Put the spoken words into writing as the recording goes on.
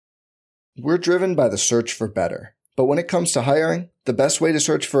We're driven by the search for better. But when it comes to hiring, the best way to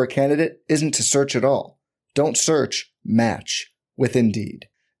search for a candidate isn't to search at all. Don't search, match with Indeed.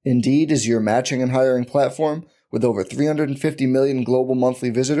 Indeed is your matching and hiring platform with over 350 million global monthly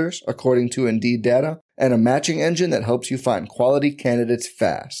visitors, according to Indeed data, and a matching engine that helps you find quality candidates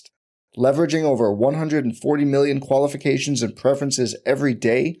fast. Leveraging over 140 million qualifications and preferences every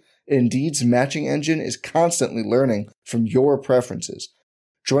day, Indeed's matching engine is constantly learning from your preferences.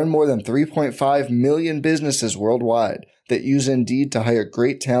 Join more than 3.5 million businesses worldwide that use Indeed to hire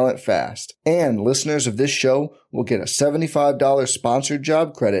great talent fast. And listeners of this show will get a $75 sponsored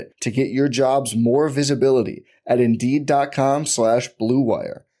job credit to get your jobs more visibility at Indeed.com/Blue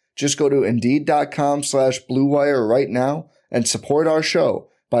Wire. Just go to Indeed.com/Blue Wire right now and support our show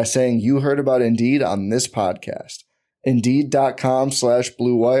by saying you heard about Indeed on this podcast.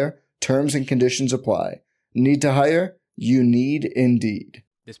 Indeed.com/Blue Wire. Terms and conditions apply. Need to hire? You need Indeed.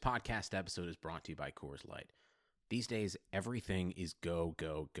 This podcast episode is brought to you by Coors Light. These days, everything is go,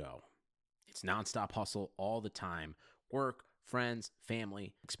 go, go. It's nonstop hustle all the time. Work, friends,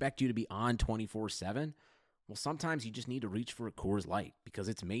 family, expect you to be on 24/7. Well, sometimes you just need to reach for a Coors Light because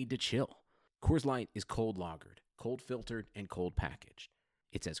it's made to chill. Coors Light is cold lagered, cold filtered, and cold packaged.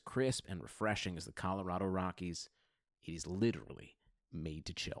 It's as crisp and refreshing as the Colorado Rockies. It is literally made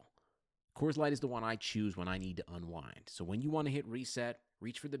to chill. Coors Light is the one I choose when I need to unwind. So when you want to hit reset,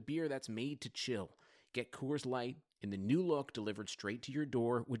 reach for the beer that's made to chill. Get Coors Light in the new look delivered straight to your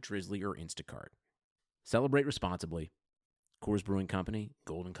door with Drizzly or Instacart. Celebrate responsibly. Coors Brewing Company,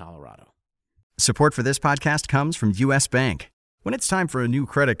 Golden, Colorado. Support for this podcast comes from U.S. Bank. When it's time for a new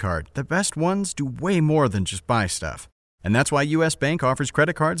credit card, the best ones do way more than just buy stuff. And that's why U.S. Bank offers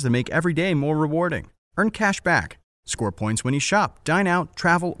credit cards that make every day more rewarding. Earn cash back. Score points when you shop, dine out,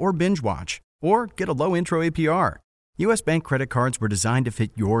 travel, or binge watch. Or get a low intro APR. U.S. Bank credit cards were designed to fit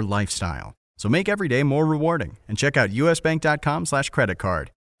your lifestyle. So make every day more rewarding and check out usbank.com/credit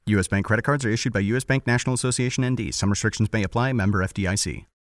card. U.S. Bank credit cards are issued by U.S. Bank National Association ND. Some restrictions may apply. Member FDIC.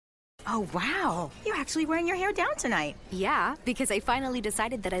 Oh, wow. You're actually wearing your hair down tonight. Yeah, because I finally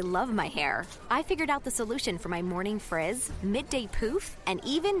decided that I love my hair. I figured out the solution for my morning frizz, midday poof, and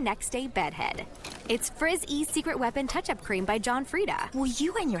even next day bedhead. It's Frizz E Secret Weapon Touch-Up Cream by John Frieda. Well,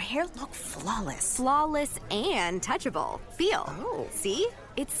 you and your hair look flawless. Flawless and touchable. Feel. Oh. See?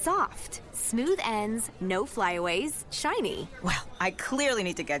 It's soft. Smooth ends, no flyaways, shiny. Well, I clearly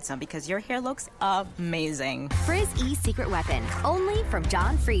need to get some because your hair looks amazing. Frizz E Secret Weapon, only from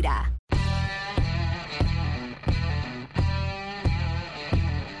John Frieda.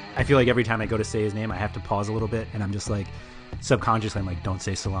 I feel like every time I go to say his name, I have to pause a little bit, and I'm just like, subconsciously, I'm like, don't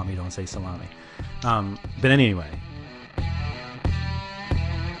say salami, don't say salami. But anyway.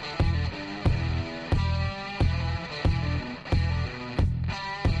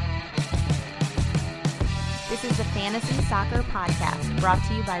 This is the Fantasy Soccer Podcast, brought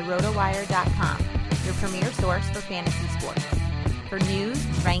to you by RotoWire.com, your premier source for fantasy sports. For news,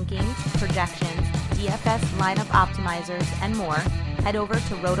 rankings, projections, DFS lineup optimizers, and more, head over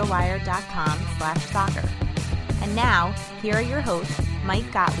to RotoWire.com/soccer. And now, here are your hosts,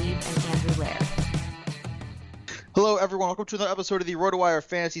 Mike Gottlieb and Andrew Laird. Hello, everyone. Welcome to another episode of the RotoWire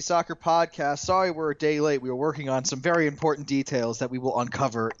Fantasy Soccer Podcast. Sorry we're a day late. We were working on some very important details that we will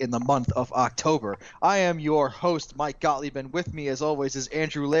uncover in the month of October. I am your host, Mike Gottlieb, and with me, as always, is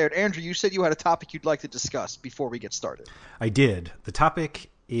Andrew Laird. Andrew, you said you had a topic you'd like to discuss before we get started. I did. The topic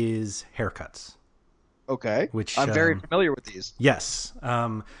is haircuts. Okay. Which I'm very familiar with these. Yes.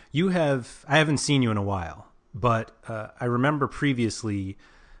 I haven't seen you in a while, but I remember previously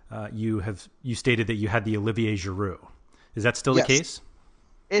you stated that you had the Olivier Giroud. Is that still the case?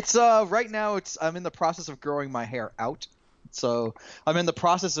 It's right now I'm in the process of growing my hair out. So I'm in the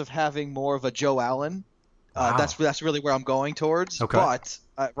process of having more of a Joe Allen. Wow. That's really where I'm going towards. Okay. But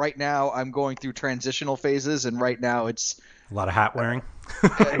right now I'm going through transitional phases, and right now it's a lot of hat wearing.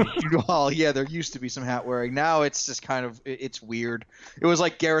 Well, yeah, there used to be some hat wearing. Now it's just kind of it's weird. It was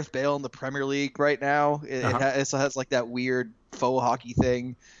like Gareth Bale in the Premier League right now. It has like that weird faux hockey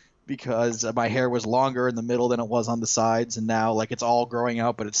thing because my hair was longer in the middle than it was on the sides, and now like it's all growing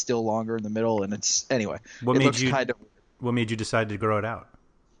out, but it's still longer in the middle, and it's anyway. What made you decide to grow it out?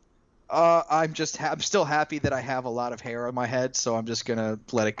 I'm still happy that I have a lot of hair on my head, so I'm just gonna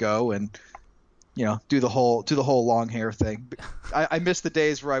let it go and do the whole long hair thing. I miss the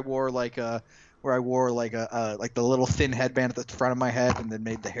days where I wore like the little thin headband at the front of my head and then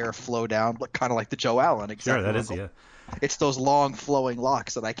made the hair flow down, kind of like the Joe Allen. Exactly. Sure, that is, yeah. It's those long flowing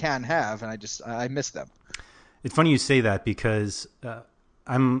locks that I can have, and I miss them. It's funny you say that because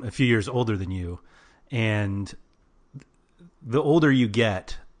I'm a few years older than you, and the older you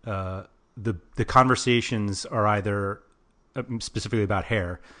get, the conversations are either specifically about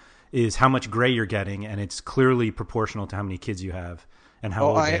hair is how much gray you're getting, and it's clearly proportional to how many kids you have and how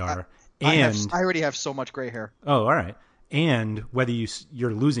old they are. I already have so much gray hair. Oh, all right. And whether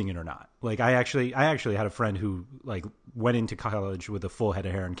you're losing it or not. Like I actually had a friend who like went into college with a full head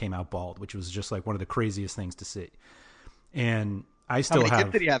of hair and came out bald, which was just like one of the craziest things to see. And I still have. How many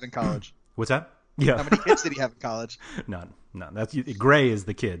kids did he have in college? What's that? Yeah. How many kids did he have in college? None. That's gray is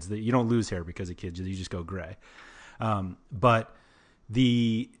the kids. You don't lose hair because of kids. You just go gray. But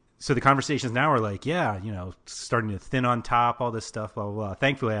so the conversations now are like, yeah, starting to thin on top, all this stuff, blah, blah, blah.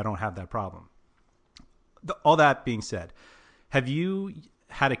 Thankfully, I don't have that problem. All that being said, have you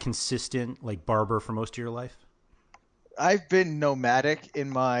had a consistent like barber for most of your life? I've been nomadic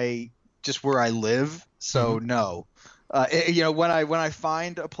in just where I live. So no, when I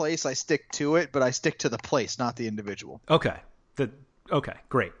find a place, I stick to it, but I stick to the place, not the individual. Okay. Okay,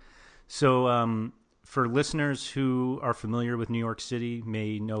 great. So, for listeners who are familiar with New York City,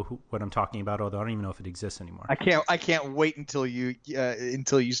 may know what I'm talking about, although I don't even know if it exists anymore. I can't wait until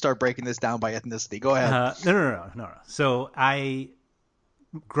you start breaking this down by ethnicity. Go ahead. No. So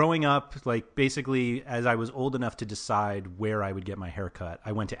growing up, like basically as I was old enough to decide where I would get my hair cut,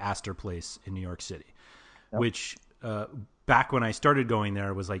 I went to Astor Place in New York City, which back when I started going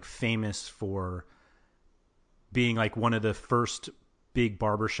there was like famous for being like one of the first big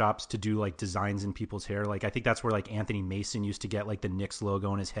barber shops to do like designs in people's hair. Like I think that's where like Anthony Mason used to get like the Knicks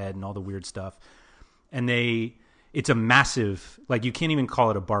logo on his head and all the weird stuff. And it's a massive, like you can't even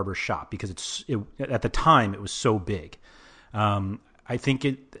call it a barber shop because at the time it was so big. I think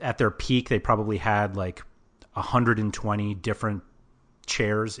at their peak, they probably had like 120 different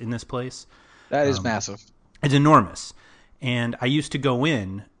chairs in this place. That is massive. It's enormous. And I used to go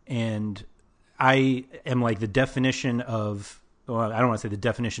in, and I am like the definition of, well, I don't want to say the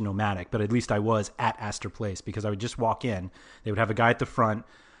definition nomadic, but at least I was at Astor Place because I would just walk in. They would have a guy at the front.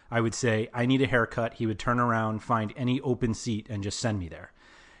 I would say, I need a haircut. He would turn around, find any open seat, and just send me there.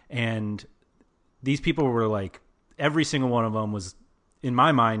 And these people were like, every single one of them was, in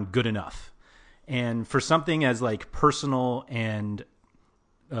my mind, good enough. And for something as like personal and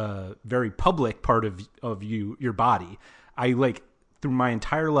very public part of your body, I like through my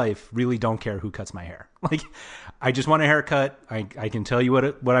entire life really don't care who cuts my hair. Like I just want a haircut. I can tell you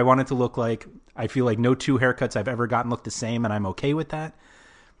what I want it to look like. I feel like no two haircuts I've ever gotten look the same, and I'm okay with that.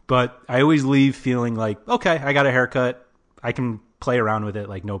 But I always leave feeling like, okay, I got a haircut. I can play around with it,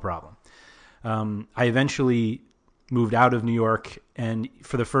 like no problem. I eventually moved out of New York, and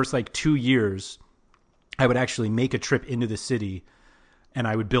for the first like 2 years, I would actually make a trip into the city, and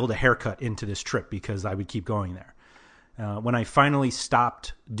I would build a haircut into this trip because I would keep going there. When I finally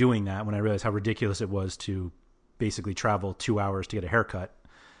stopped doing that, when I realized how ridiculous it was to basically travel 2 hours to get a haircut,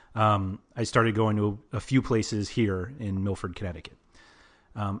 I started going to a few places here in Milford, Connecticut.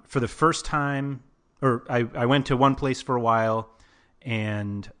 For the first time, I went to one place for a while,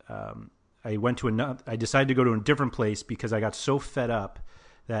 and I decided to go to a different place because I got so fed up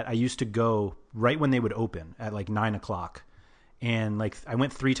that I used to go right when they would open at like 9:00. And like I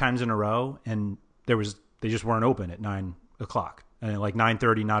went 3 times in a row, and they just weren't open at 9:00, and like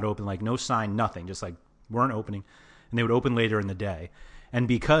 9:30 not open, like no sign, nothing, just like weren't opening, and they would open later in the day. And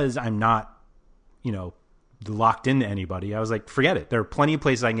because I'm not, locked into anybody, I was like, forget it. There are plenty of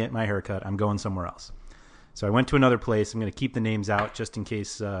places I can get my haircut. I'm going somewhere else. So I went to another place. I'm going to keep the names out just in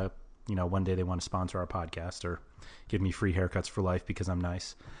case, one day they want to sponsor our podcast or give me free haircuts for life because I'm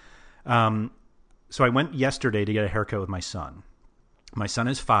nice. So I went yesterday to get a haircut with my son. My son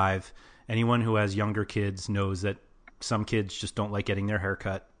is 5. Anyone who has younger kids knows that some kids just don't like getting their hair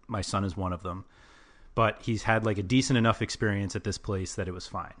cut. My son is one of them. But he's had like a decent enough experience at this place that it was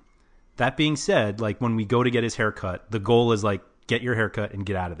fine. That being said, like when we go to get his haircut, the goal is like get your haircut and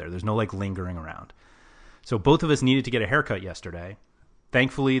get out of there. There's no like lingering around. So both of us needed to get a haircut yesterday.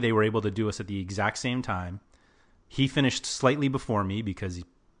 Thankfully, they were able to do us at the exact same time. He finished slightly before me because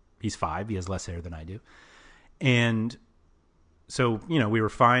he's 5. He has less hair than I do. And so, we were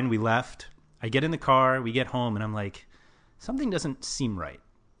fine. We left. I get in the car. We get home, and I'm like, something doesn't seem right.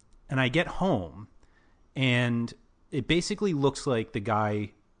 And I get home, and it basically looks like the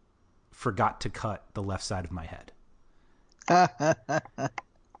guy forgot to cut the left side of my head.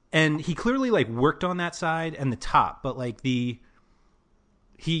 And he clearly like worked on that side and the top, but like he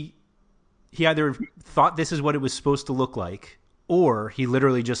either thought this is what it was supposed to look like, or he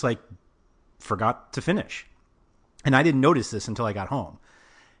literally just like forgot to finish. And I didn't notice this until I got home.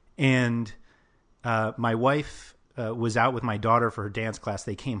 And my wife was out with my daughter for her dance class.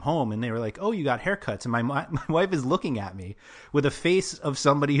 They came home and they were like, "Oh, you got haircuts." And my wife is looking at me with a face of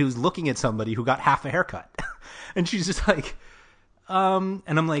somebody who's looking at somebody who got half a haircut. And she's just like, and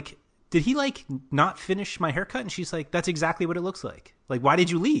I'm like, "Did he like not finish my haircut?" And she's like, "That's exactly what it looks like. Like, why did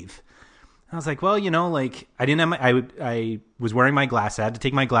you leave?" I was like, "Well, like I didn't have I was wearing my glasses. I had to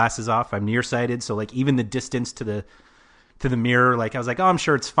take my glasses off. I'm nearsighted. So like even the distance to the mirror, like I was like, oh, I'm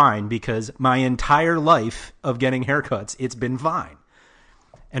sure it's fine because my entire life of getting haircuts, it's been fine."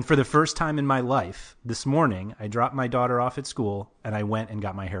 And for the first time in my life, this morning, I dropped my daughter off at school and I went and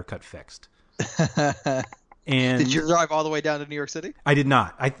got my haircut fixed. And did you drive all the way down to New York City? I did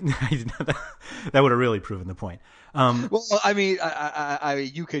not. I did not. That would have really proven the point. Well, I mean,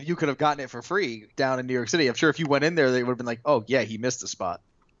 you could have gotten it for free down in New York City. I'm sure if you went in there, they would have been like, "Oh yeah, he missed a spot."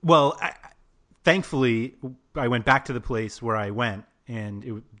 Well, thankfully, I went back to the place where I went,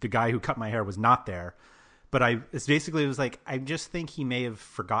 and the guy who cut my hair was not there. But it was like, I just think he may have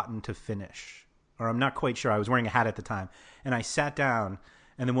forgotten to finish, or I'm not quite sure. I was wearing a hat at the time, and I sat down,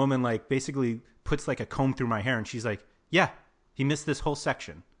 and the woman like basically puts like a comb through my hair, and she's like, "Yeah, he missed this whole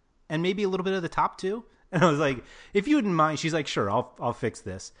section, and maybe a little bit of the top too." And I was like, "If you wouldn't mind," she's like, "Sure, I'll fix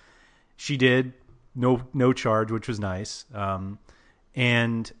this." She did, no charge, which was nice.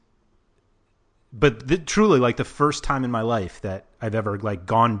 But truly, like the first time in my life that I've ever like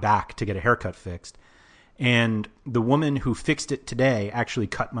gone back to get a haircut fixed. And the woman who fixed it today actually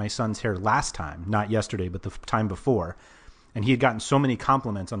cut my son's hair last time, not yesterday, but the time before. And he had gotten so many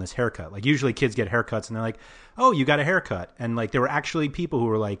compliments on this haircut. Like usually kids get haircuts and they're like, "Oh, you got a haircut." And like there were actually people who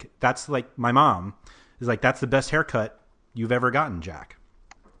were like, "That's like my mom is like, that's the best haircut you've ever gotten, Jack."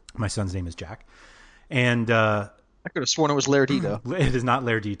 My son's name is Jack. And I could have sworn it was Lairdito. It is not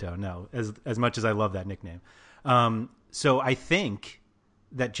Lairdito, no, as much as I love that nickname. So I think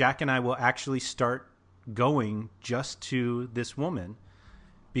that Jack and I will actually start going just to this woman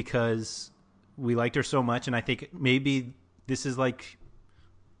because we liked her so much. And I think maybe this is like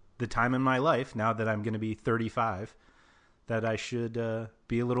the time in my life, now that I'm going to be 35, that I should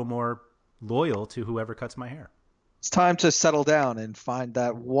be a little more loyal to whoever cuts my hair. It's time to settle down and find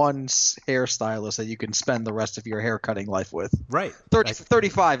that one hairstylist that you can spend the rest of your haircutting life with. Right.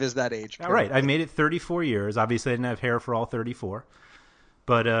 35 is that age. All right. I've made it 34 years. Obviously, I didn't have hair for all 34.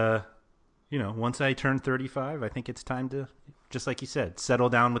 But, once I turn 35, I think it's time to, just like you said, settle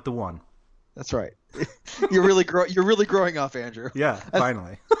down with the one. That's right. You're really growing up, Andrew. Yeah,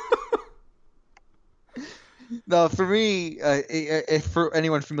 finally. No, for me, for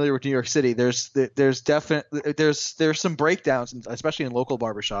anyone familiar with New York City, there's some breakdowns, especially in local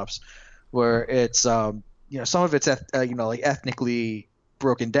barbershops, where it's some of it's like ethnically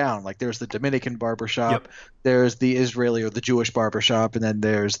broken down. Like there's the Dominican barbershop, Yep. There's the Israeli or the Jewish barbershop, and then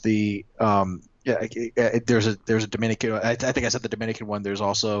there's the there's a Dominican. I think I said the Dominican one. There's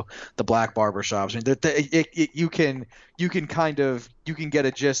also the black barbershops. I mean, you can get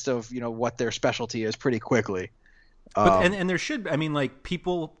a gist of what their specialty is pretty quickly. But, and there should, I mean, like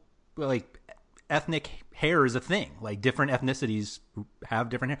people like ethnic hair is a thing. Like different ethnicities have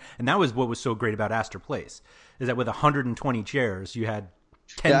different hair, and that was what was so great about Astor Place, is that with 120 chairs, you had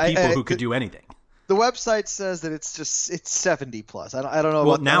 10 people who could do anything. The website says that it's 70 plus. I don't know.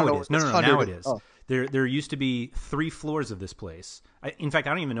 Well, now it is. No, now it is. Oh. There used to be 3 floors of this place. In fact,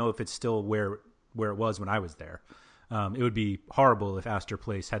 I don't even know if it's still where it was when I was there. It would be horrible if Astor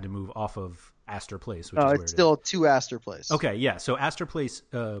Place had to move off of Astor Place, which is where it's still 2 Astor Place. Okay, yeah. So Astor Place,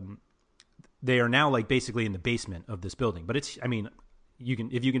 they are now like basically in the basement of this building. But it's, I mean,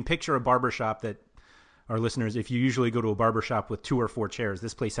 if you can picture a barbershop that, our listeners, if you usually go to a barbershop with 2 or 4 chairs,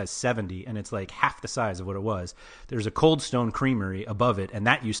 this place has 70, and it's like half the size of what it was. There's a Cold Stone Creamery above it, and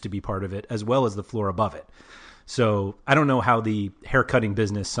that used to be part of it, as well as the floor above it. So I don't know how the haircutting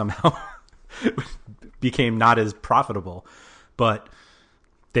business somehow became not as profitable, but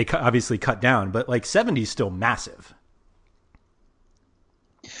they obviously cut down. But like 70 is still massive.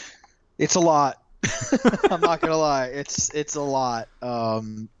 It's a lot. I'm not gonna lie. It's a lot.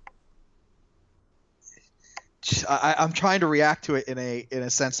 I'm trying to react to it in a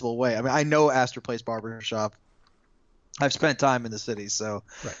sensible way. I mean, I know Astor Place Barbershop. I've spent time in the city, so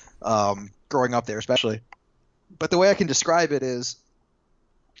right. Growing up there especially. But the way I can describe it is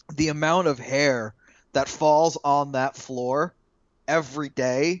the amount of hair that falls on that floor every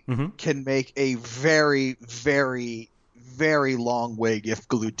day can make a very, very, very long wig if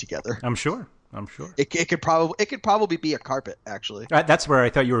glued together. I'm sure. It could probably be a carpet, actually. That's where I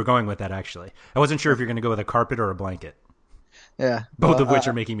thought you were going with that, actually. I wasn't sure if you're going to go with a carpet or a blanket. Yeah. Both of which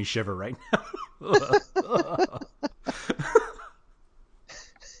are making me shiver right now.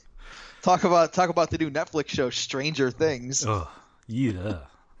 Talk about the new Netflix show, Stranger Things. Oh, yeah.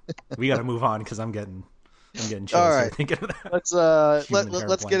 We got to move on because I'm getting chills. All right, thinking of that.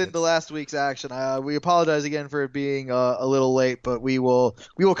 let's get into last week's action. We apologize again for it being a little late, but we will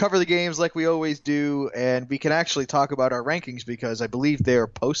cover the games like we always do, and we can actually talk about our rankings because I believe they are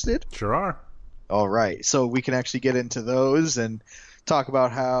posted. Sure are. All right, so we can actually get into those and talk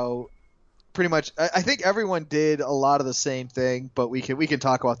about how pretty much I think everyone did a lot of the same thing, but we can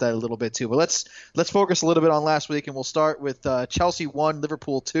talk about that a little bit too. But let's focus a little bit on last week, and we'll start with Chelsea 1,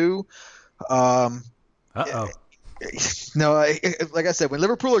 Liverpool 2. No, like I said, when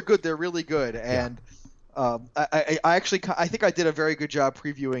Liverpool are good, they're really good, and I think I did a very good job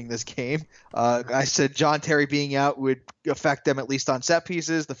previewing this game. I said John Terry being out would affect them at least on set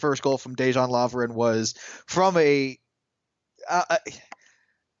pieces. The first goal from Dejan Lovren was from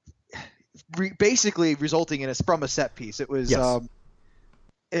basically resulting from a set piece. It was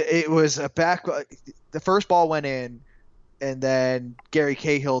it was a back. The first ball went in, and then Gary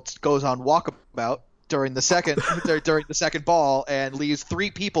Cahill goes on walkabout during the second ball and leaves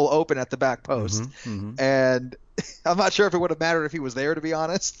 3 people open at the back post. And I'm not sure if it would have mattered if he was there, to be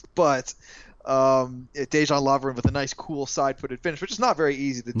honest, but Dejan Lovren with a nice cool side-footed finish, which is not very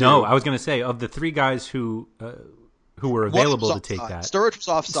easy to do. No, I was going to say, of the 3 guys who were available to take that, Sturridge was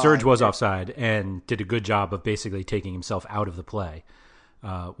offside. Sturridge was offside and did a good job of basically taking himself out of the play,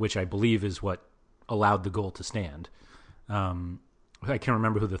 which I believe is what allowed the goal to stand. I can't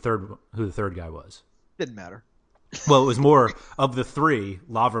remember who the third guy was. Didn't matter. Well, it was more of the 3.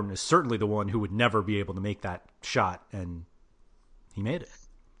 Lovren is certainly the one who would never be able to make that shot, and he made it.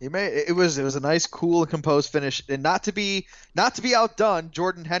 It was a nice, cool, and composed finish, and not to be outdone.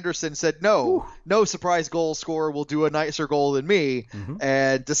 Jordan Henderson said, "No surprise goal scorer will do a nicer goal than me,"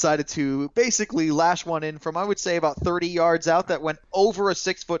 and decided to basically lash one in from, I would say, about 30 yards out that went over a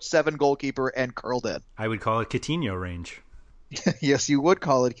 6'7" goalkeeper and curled in. I would call it Coutinho range. Yes, you would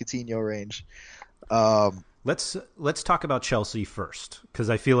call it Coutinho range. Let's talk about Chelsea first, because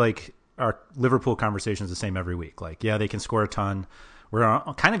I feel like our Liverpool conversation is the same every week. Like, yeah, they can score a ton. We're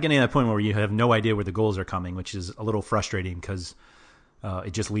kind of getting to that point where you have no idea where the goals are coming, which is a little frustrating because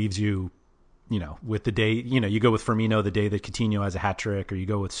it just leaves you, with the day, you go with Firmino the day that Coutinho has a hat trick, or you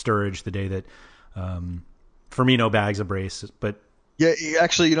go with Sturridge the day that Firmino bags a brace. But yeah,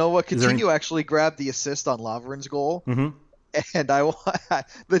 actually, you know what? Coutinho actually grabbed the assist on Lovren's goal. And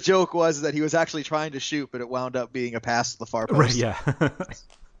the joke was that he was actually trying to shoot, but it wound up being a pass to the far post. Right, yeah.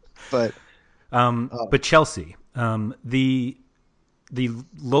 But Chelsea, the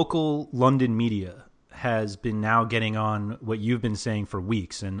local London media has been now getting on what you've been saying for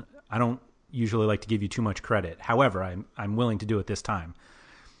weeks, and I don't usually like to give you too much credit. However, I'm willing to do it this time.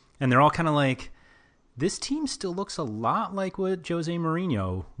 And they're all kind of like, this team still looks a lot like what Jose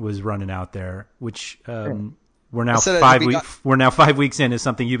Mourinho was running out there, which we're now 5 weeks in, is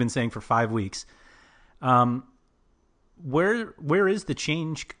something you've been saying for 5 weeks. Where is the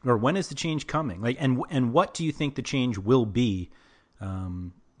change, or when is the change coming? Like, and what do you think the change will be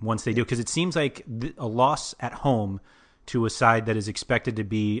once they do? Because it seems like a loss at home to a side that is expected to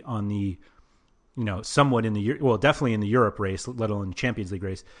be on the, somewhat in the, definitely in the Europe race, let alone the Champions League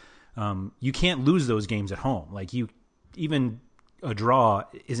race. You can't lose those games at home. Like, even a draw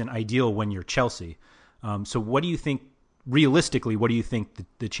isn't ideal when you're Chelsea. So what do you think, realistically, what do you think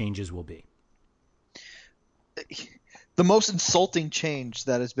the changes will be? The most insulting change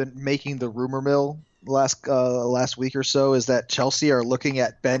that has been making the rumor mill last week or so is that Chelsea are looking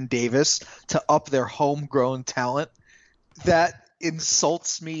at Ben Davis to up their homegrown talent. That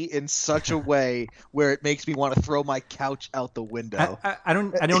insults me in such a way where it makes me want to throw my couch out the window. I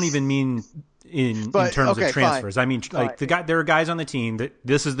don't even mean in terms of transfers. Fine. I mean, like, there are guys on the team that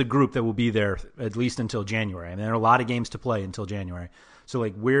this is the group that will be there at least until January. I mean, there are a lot of games to play until January. So,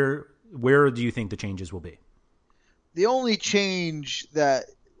 like, where do you think the changes will be? The only change that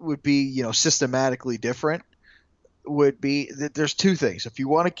would be, systematically different would be that there's 2 things. If you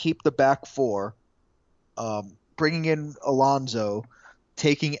want to keep the back 4, bringing in Alonso,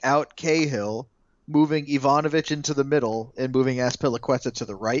 taking out Cahill, moving Ivanovic into the middle, and moving Azpilicueta to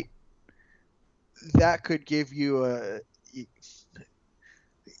the right, that could give you a.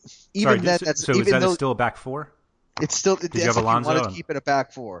 Even Sorry, then, so is that still a back 4? It's still. Did you have Alonso? You want to keep it a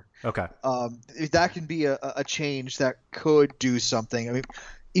back 4. Okay. That can be a change that could do something. I mean,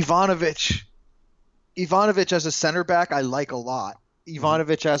 Ivanovic as a center back, I like a lot.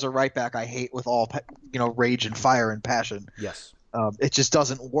 Ivanovic as a right back, I hate with all rage and fire and passion. Yes. It just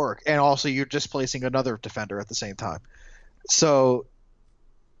doesn't work, and also you're displacing another defender at the same time. So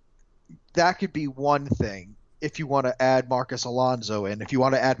that could be one thing. if you want to add Marcus Alonso in. If you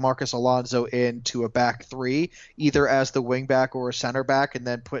want to add Marcus Alonso into a back three, either as the wing back or a center back, and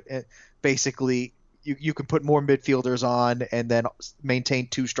then put it, basically you can put more midfielders on and then maintain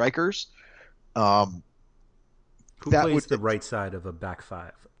two strikers. Who plays the right side of a back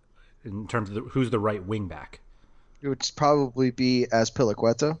five in terms of who's the right wing back? It would probably be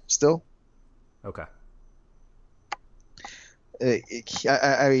Azpilicueta still. Okay.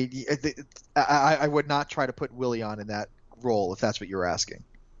 I would not try to put Willian in that role if that's what you're asking.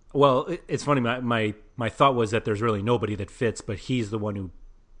 Well, it's funny. My thought was that there's really nobody that fits, but he's the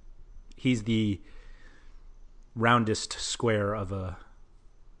roundest square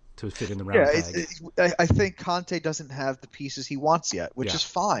to fit in the round bag. I think Conte doesn't have the pieces he wants yet, which is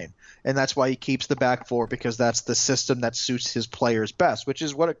fine. And that's why he keeps the back four, because that's the system that suits his players best, which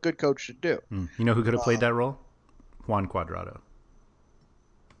is what a good coach should do. You know who could have played that role? Juan Cuadrado.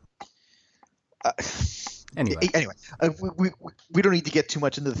 Anyway, we don't need to get too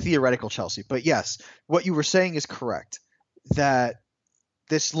much into the theoretical Chelsea, but yes, what you were saying is correct, that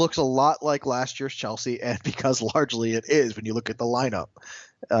this looks a lot like last year's Chelsea, and because largely it is when you look at the lineup.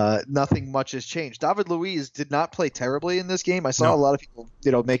 Nothing much has changed. David Luiz did not play terribly in this game. I saw a lot of people,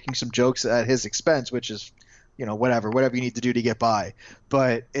 making some jokes at his expense, which is, whatever you need to do to get by.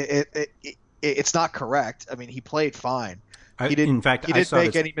 But it's not correct. I mean, he played fine. He didn't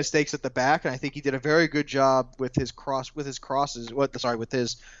make any mistakes at the back, and I think he did a very good job with his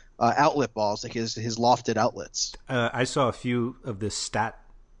outlet balls, like his lofted outlets. I saw a few of the stat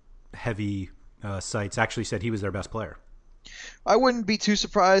heavy sites actually said he was their best player. I wouldn't be too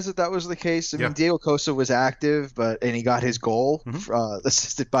surprised if that was the case. I mean, Diego Costa was active, and he got his goal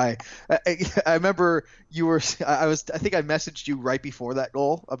assisted by. I remember I think I messaged you right before that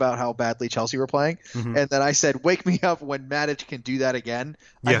goal about how badly Chelsea were playing, and then I said, "Wake me up when Matic can do that again.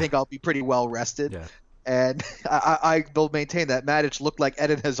 I think I'll be pretty well rested." Yeah. And I will maintain that Matic looked like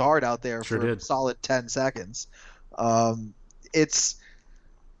Eden Hazard out there for a solid 10 seconds.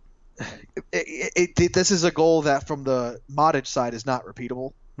 This is a goal that from the Matic side is not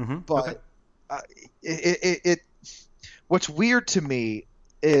repeatable. But what's weird to me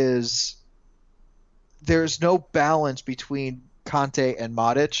is there's no balance between Conte and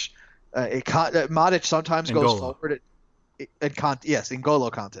Matic. Matic sometimes goes forward.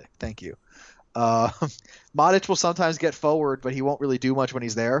 N'Golo Conte. Thank you. Matic will sometimes get forward, but he won't really do much when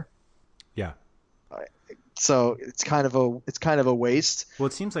he's there. Yeah. So it's kind of a waste. Well,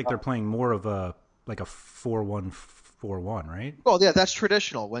 it seems like they're playing more of a 4-1-4-1, right? Well, yeah, that's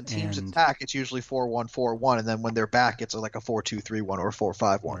traditional. When teams attack, it's usually 4-1-4-1, and then when they're back, it's like a 4-2-3-1 or a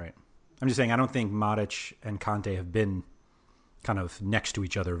 4-5-1. Right. I'm just saying, I don't think Matic and Conte have been kind of next to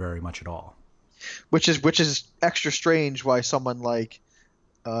each other very much at all. Which is extra strange. Why someone like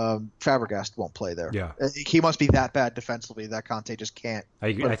Fabregas won't play there. Yeah, he must be that bad defensively that Conte just can't.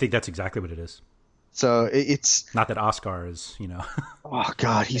 I think that's exactly what it is. So it's not that Oscar is, Oh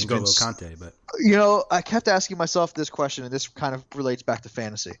God, he's been Conte, but I kept asking myself this question, and this kind of relates back to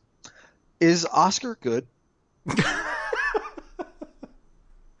fantasy: is Oscar good?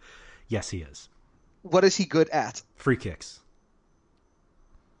 Yes, he is. What is he good at? Free kicks.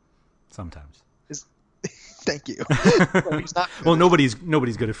 Sometimes. Thank you. He's not well, nobody's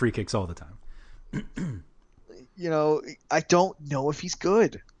good at free kicks all the time. I don't know if he's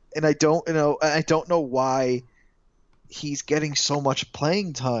good. And I don't know why he's getting so much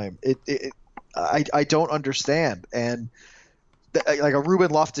playing time. I don't understand. And like a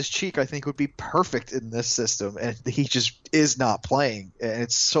Ruben Loftus-Cheek, I think would be perfect in this system, and he just is not playing, and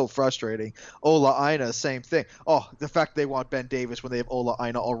it's so frustrating. Ola Aina, same thing. Oh, the fact they want Ben Davis when they have Ola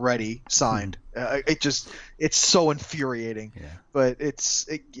Aina already signed, it's so infuriating. Yeah. But it's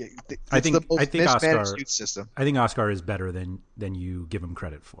the most mismanaged youth system. I think Oscar is better than you give him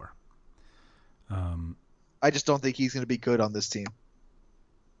credit for. I just don't think he's going to be good on this team.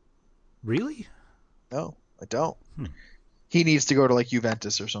 Really? No, I don't. He needs to go to like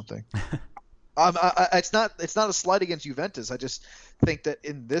Juventus or something. It's not a slight against Juventus. I just think that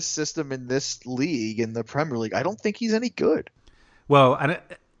in this system, in this league, in the Premier League, I don't think he's any good. Well,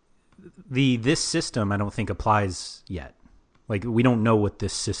 this system I don't think applies yet. Like, we don't know what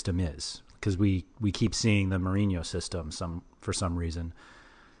this system is because we keep seeing the Mourinho system for some reason,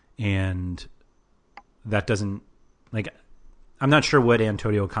 and that doesn't like. I'm not sure what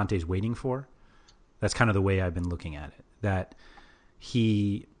Antonio Conte is waiting for. That's kind of the way I've been looking at it. That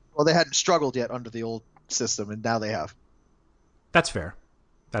they hadn't struggled yet under the old system, and now they have. That's fair.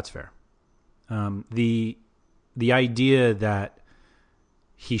 The idea that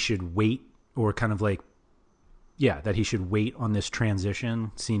he should wait, or kind of like, that he should wait on this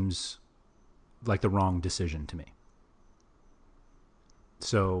transition seems like the wrong decision to me.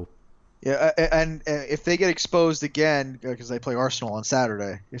 So yeah, and if they get exposed again, because they play Arsenal on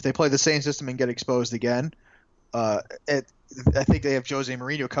Saturday, if they play the same system and get exposed again, I think they have Jose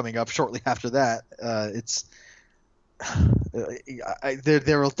Mourinho coming up shortly after that.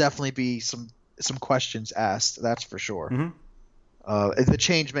 There will definitely be some questions asked. That's for sure. Mm-hmm. The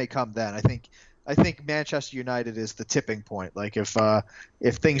change may come then. I think Manchester United is the tipping point. Like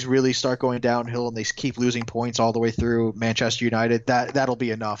if things really start going downhill and they keep losing points all the way through Manchester United, that'll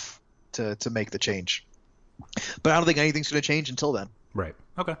be enough to make the change. But I don't think anything's going to change until then. Right.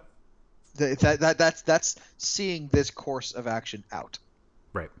 Okay. That's seeing this course of action out.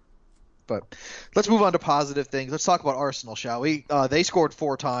 Right. But let's move on to positive things. Let's talk about Arsenal, shall we? They scored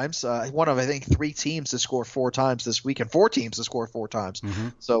 4 times. One of, I think, 3 teams to score 4 times this week, and 4 teams to score 4 times. Mm-hmm.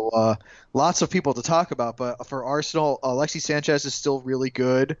 So lots of people to talk about. But for Arsenal, Alexis Sanchez is still really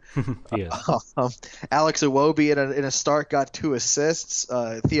good. He is. Alex Iwobi in a start got 2 assists.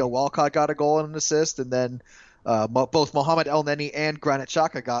 Theo Walcott got a goal and an assist, and then both Mohamed Elneny and Granit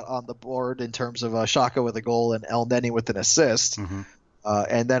Xhaka got on the board in terms of Xhaka with a goal and Elneny with an assist. Mm-hmm.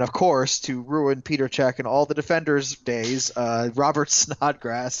 And then, of course, to ruin Peter Cech and all the defenders' days, Robert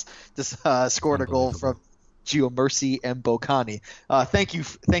Snodgrass just scored a goal from Gio Mercy and Mbokani. Thank you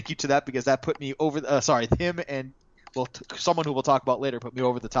to that, because that put me over. Him and someone who we'll talk about later put me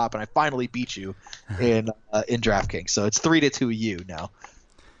over the top, and I finally beat you in DraftKings. So it's 3-2 you now.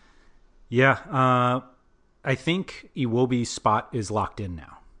 Yeah, I think Iwobi's spot is locked in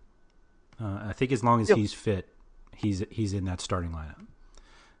now. I think as long as he's fit, he's in that starting lineup.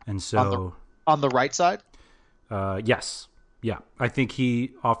 And so on the right side? Yes. Yeah. I think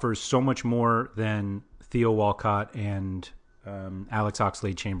he offers so much more than Theo Walcott and Alex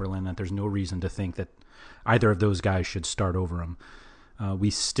Oxlade-Chamberlain that there's no reason to think that either of those guys should start over him.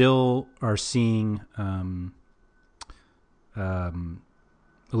 We still are seeing Olivier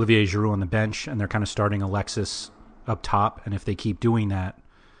Giroud on the bench, and they're kind of starting Alexis up top. And if they keep doing that,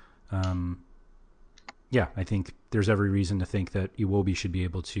 I think there's every reason to think that Iwobi should be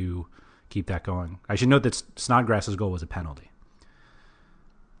able to keep that going. I should note that Snodgrass's goal was a penalty.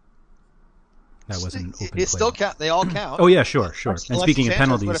 That wasn't an open play. It still count. They all count. Oh yeah, sure. And speaking of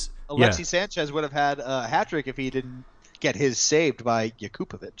penalties, Alexis Sanchez would have had a hat trick if he didn't get his saved by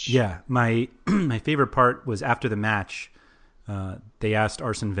Jakubovic. Yeah, my favorite part was after the match. They asked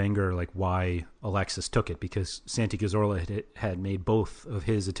Arsene Wenger why Alexis took it, because Santi Cazorla had made both of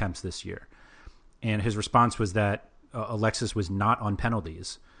his attempts this year. And his response was that Alexis was not on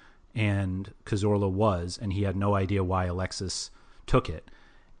penalties and Cazorla was, and he had no idea why Alexis took it.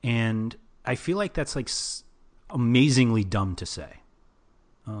 And I feel like that's amazingly dumb to say.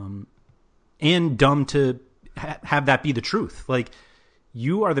 And dumb to have that be the truth.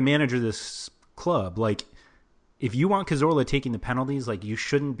 You are the manager of this club. If you want Cazorla taking the penalties, you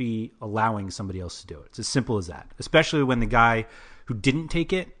shouldn't be allowing somebody else to do it. It's as simple as that, especially when the guy who didn't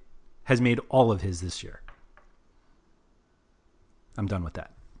take it has made all of his this year. I'm done with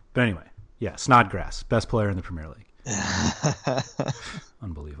that. But anyway, yeah, Snodgrass, best player in the Premier League.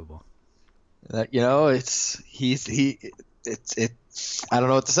 Unbelievable. I don't know what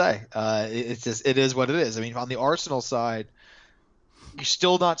to say. It is what it is. I mean, on the Arsenal side, you're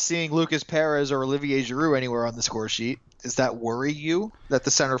still not seeing Lucas Perez or Olivier Giroud anywhere on the score sheet. Does that worry you that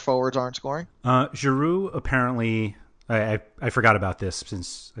the center forwards aren't scoring? Giroud apparently, I forgot about this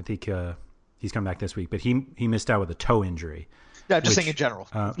since I think he's come back this week, but he missed out with a toe injury. Yeah, just saying in general.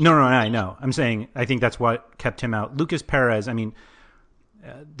 No, I know. I'm saying I think that's what kept him out. Lucas Perez, I mean,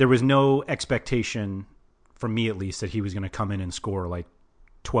 there was no expectation, from me at least, that he was going to come in and score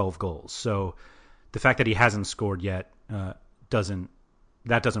 12 goals. So the fact that he hasn't scored yet doesn't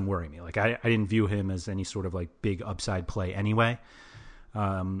worry me. I didn't view him as any sort of big upside play anyway.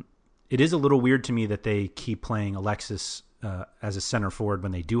 It is a little weird to me that they keep playing Alexis as a center forward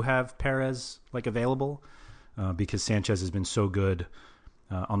when they do have Perez available, because Sanchez has been so good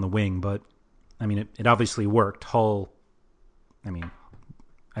on the wing. But I mean, it obviously worked. Hull, I mean,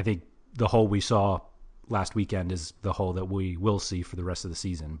 I think the Hull we saw last weekend is the Hull that we will see for the rest of the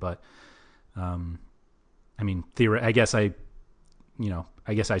season. But I mean, I guess I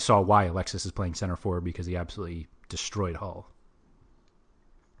saw why Alexis is playing center forward, because he absolutely destroyed Hull.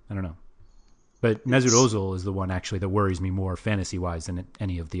 I don't know. But Mesut Ozil is the one actually that worries me more fantasy-wise than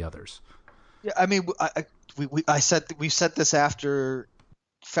any of the others. Yeah, I mean, we said this after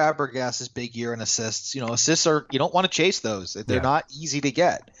Fabregas's big year in assists. Assists you don't want to chase those. They're not easy to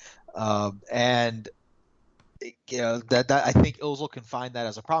get. And that I think Ozil can find that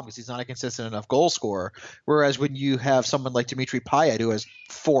as a problem because he's not a consistent enough goal scorer. Whereas when you have someone like Dimitri Payet who has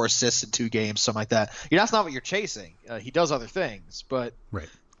 4 assists in 2 games, something like that, that's not what you're chasing. He does other things, but right.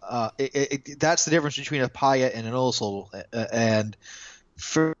 That's the difference between a Payet and an Ozil. And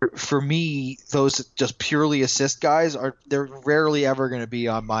for me, those just purely assist guys they're rarely ever going to be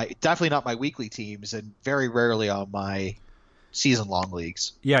on definitely not my weekly teams, and very rarely on my season-long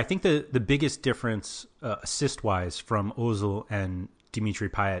leagues. Yeah, I think the biggest difference assist-wise from Ozil and Dimitri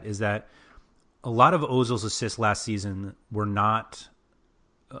Payet is that a lot of Ozil's assists last season were not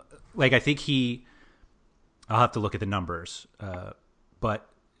I think I'll have to look at the numbers, but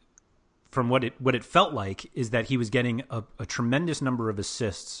from what it felt like is that he was getting a tremendous number of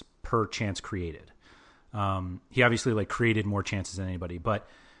assists per chance created. He obviously created more chances than anybody, but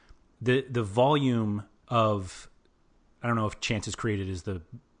the volume of, I don't know if chances created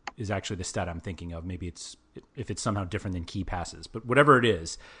is actually the stat I'm thinking of. Maybe if it's somehow different than key passes, but whatever it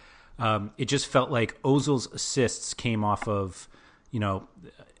is, it just felt like Ozil's assists came off of,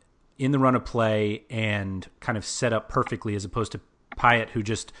 in the run of play and kind of set up perfectly, as opposed to Payet, who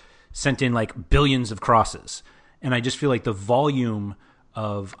just sent in billions of crosses. And I just feel like the volume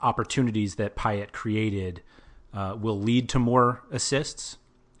of opportunities that Payet created will lead to more assists,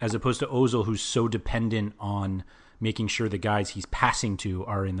 as opposed to Ozil, who's so dependent on making sure the guys he's passing to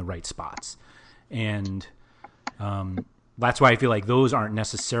are in the right spots. And that's why I feel like those aren't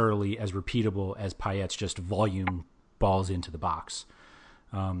necessarily as repeatable as Payet's just volume balls into the box.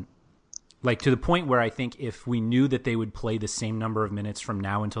 To the point where I think if we knew that they would play the same number of minutes from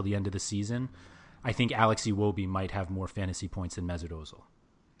now until the end of the season, I think Alex Iwobi might have more fantasy points than Mesut Ozil.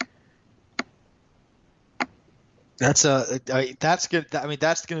 That's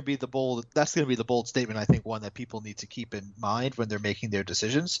going to be the bold statement. I think one that people need to keep in mind when they're making their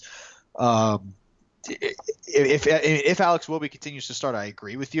decisions. If Alex Iwobi continues to start, I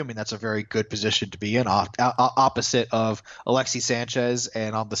agree with you. I mean, that's a very good position to be in, opposite of Alexis Sanchez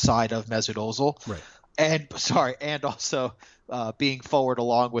and on the side of Mesut Ozil. Right. And also being forward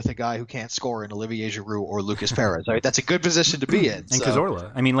along with a guy who can't score in Olivier Giroud or Lucas Perez. Right? That's a good position to be in. And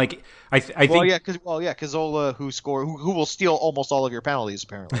Cazorla. I mean, I think. Cazorla, who will steal almost all of your penalties,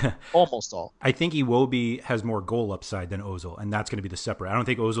 apparently. Almost all. I think Iwobi has more goal upside than Ozil, and that's going to be the separate. I don't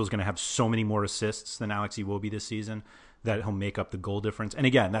think Ozil is going to have so many more assists than Alex Iwobi this season that he'll make up the goal difference. And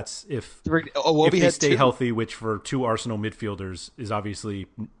again, that's if they stay healthy, which for 2 Arsenal midfielders is obviously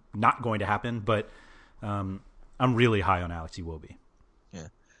not going to happen, but I'm really high on Alex Iwobi. Yeah.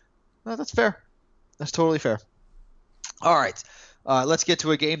 No, that's fair. That's totally fair. All right. Let's get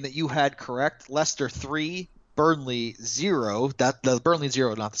to a game that you had correct. Leicester 3, Burnley 0. The Burnley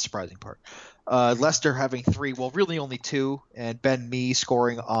 0, not the surprising part. Leicester having 3, well, really only 2, and Ben Mee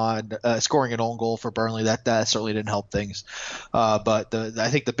scoring an own goal for Burnley. That certainly didn't help things. But I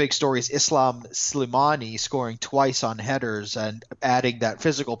think the big story is Islam Slimani scoring twice on headers and adding that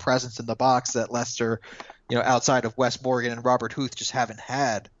physical presence in the box that Leicester, outside of Wes Morgan and Robert Huth, just haven't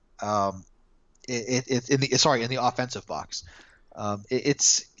had. In the offensive box.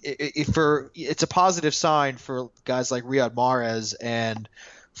 It's a positive sign for guys like Riyad Mahrez and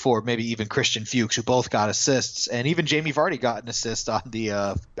for maybe even Christian Fuchs, who both got assists, and even Jamie Vardy got an assist on the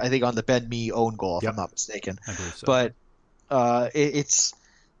I think on the Ben Mee own goal, if I'm not mistaken. I believe so. But it's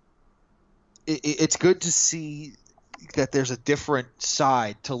good to see that there's a different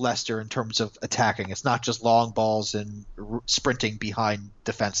side to Leicester in terms of attacking. It's not just long balls and sprinting behind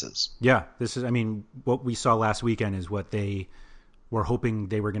defenses. Yeah, what we saw last weekend is what they were hoping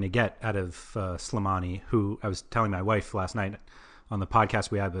they were going to get out of Slimani, who I was telling my wife last night on the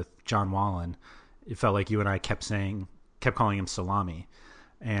podcast we had with John Wallen. It felt like you and I kept calling him Salami,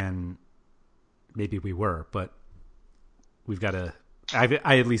 and maybe we were, but we've got to.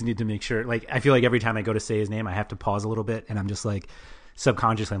 I at least need to make sure. I feel like every time I go to say his name, I have to pause a little bit, and I'm just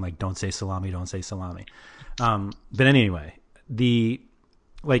subconsciously, I'm like, don't say Salami, don't say Salami. But anyway, he's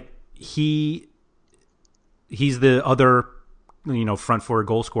the other, front forward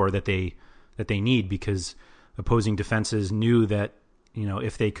goal scorer that they need, because opposing defenses knew that,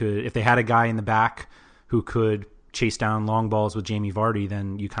 if they had a guy in the back who could chase down long balls with Jamie Vardy,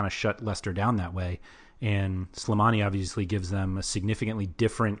 then you kind of shut Leicester down that way. And Slimani obviously gives them a significantly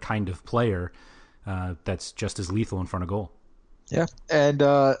different kind of player that's just as lethal in front of goal. Yeah, and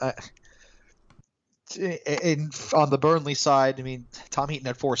on the Burnley side, I mean, Tom Heaton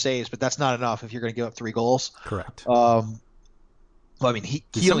had 4 saves, but that's not enough if you're going to give up 3 goals. Correct. Well, I mean, he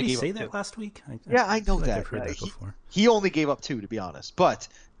only gave say up that 2. last week. I know that. I've heard that before. He only gave up 2, to be honest, but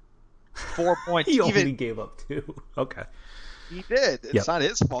 4 points. He only gave up 2. Okay. He did. It's Yep. not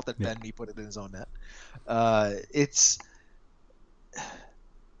his fault that Yep. Ben Mee put it in his own net. It's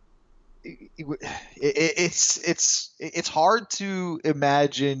hard to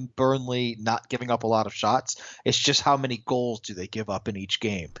imagine Burnley not giving up a lot of shots. It's just how many goals do they give up in each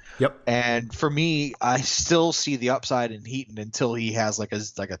game. Yep. And for me, I still see the upside in Heaton until he has like a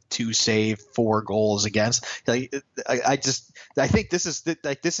 2-save, 4 goals against. Like I think this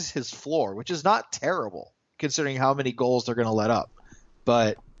is his floor, which is not terrible considering how many goals they're going to let up.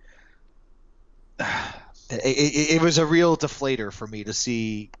 But it was a real deflator for me to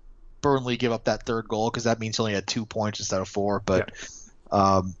see Burnley give up that third goal, because that means he only had 2 points instead of 4. But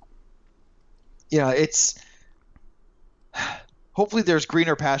it's hopefully there's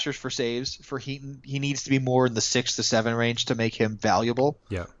greener pastures for saves for Heaton. He needs to be more in the 6 to 7 range to make him valuable.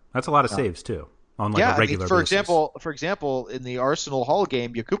 Yeah, that's a lot of saves too on like a regular for basis. example, in the Arsenal Hull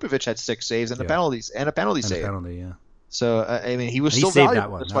game, Jakubovic had 6 saves and a penalty save. A penalty, yeah. So I mean, he was And still he saved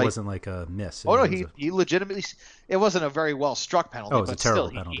valuable. that one. That wasn't like a miss. Oh no, he legitimately. It wasn't a very well struck penalty. Oh, it was but a terrible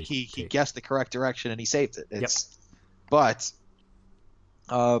still, penalty. He guessed the correct direction and he saved it. But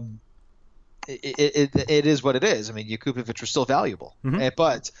it is what it is. I mean, Jakubovic was still valuable.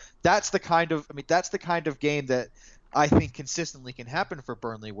 But that's the kind of game that I think consistently can happen for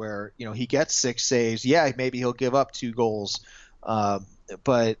Burnley, where he gets 6 saves. Yeah, maybe he'll give up 2 goals,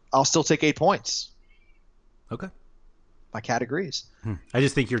 but I'll still take 8 points. Okay. My cat agrees. I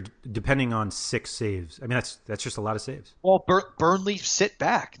just think you're depending on 6 saves. I mean, that's just a lot of saves. Well, Burnley sit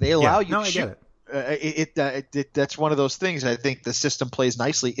back. They allow you to I shoot. get it. That's one of those things. I think the system plays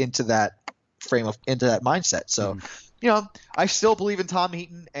nicely into that mindset. So, I still believe in Tom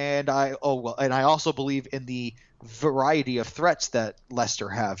Heaton, and I also believe in the variety of threats that Leicester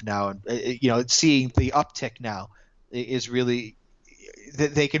have now. And seeing the uptick now is really.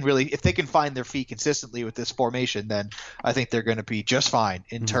 They can really, if they can find their feet consistently with this formation, then I think they're going to be just fine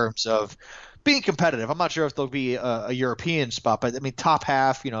in terms of being competitive. I'm not sure if they'll be a European spot, but I mean, top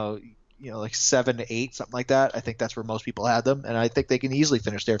half, like 7 to 8, something like that. I think that's where most people had them, and I think they can easily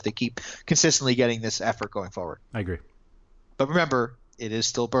finish there if they keep consistently getting this effort going forward. I agree. But remember, it is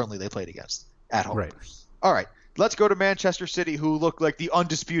still Burnley they played against at home. Right. All right. Let's go to Manchester City, who look like the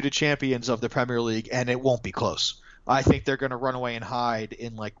undisputed champions of the Premier League, and it won't be close. I think they're going to run away and hide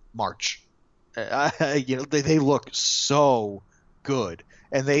in like March. They look so good,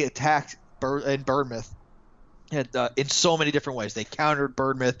 and they attacked Bournemouth in so many different ways. They countered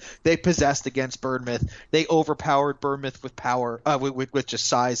Bournemouth. They possessed against Bournemouth. They overpowered Bournemouth with power, with just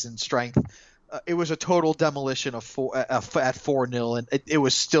size and strength. It was a total demolition of at 4-0, and it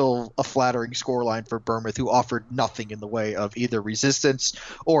was still a flattering scoreline for Bournemouth, who offered nothing in the way of either resistance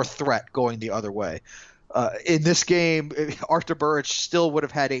or threat going the other way. In this game, Artur Buric still would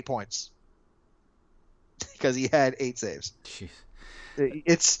have had 8 points because he had 8 saves.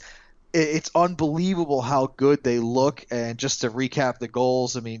 Jeez. It's unbelievable how good they look. And just to recap the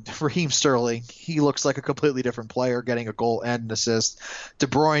goals, I mean, Raheem Sterling, he looks like a completely different player, getting a goal and an assist. De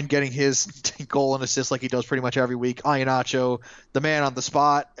Bruyne getting his goal and assist like he does pretty much every week. Iheanacho, the man on the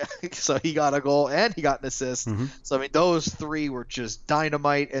spot, so he got a goal and he got an assist. So, I mean, those 3 were just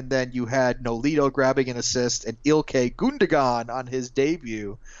dynamite. And then you had Nolito grabbing an assist and Ilkay Gundogan on his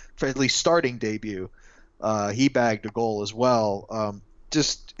debut, for at least starting debut. He bagged a goal as well.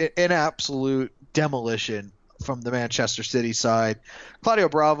 Just an absolute demolition from the Manchester City side. Claudio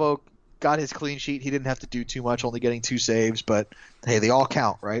Bravo got his clean sheet. He didn't have to do too much, only getting 2 saves. But, hey, they all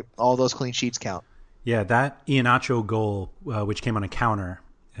count, right? All those clean sheets count. Yeah, that Iheanacho goal, which came on a counter,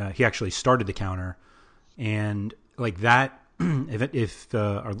 he actually started the counter. And, like, that, if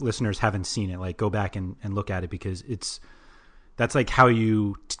our listeners haven't seen it, like, go back and look at it, because that's like how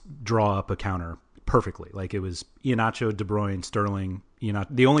you draw up a counter perfectly. Like, it was Iheanacho, De Bruyne, Sterling.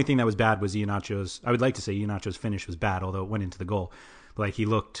 The only thing that was bad was Iheanacho's. I would like to say Iheanacho's finish was bad, although it went into the goal. But like, he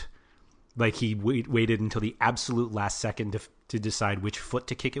looked like he waited until the absolute last second to decide which foot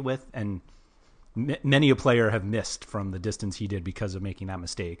to kick it with, and many a player have missed from the distance he did because of making that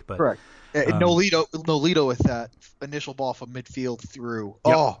mistake. But correct. Nolito with that initial ball from midfield through.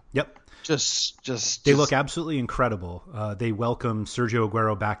 Yep. Just they look absolutely incredible. They welcome Sergio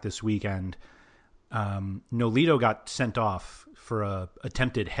Aguero back this weekend. Nolito got sent off for a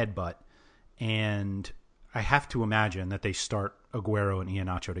attempted headbutt, and I have to imagine that they start Aguero and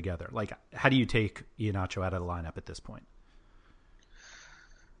Iheanacho together. Like, how do you take Iheanacho out of the lineup at this point?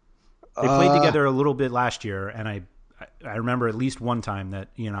 They played together a little bit last year, and I remember at least one time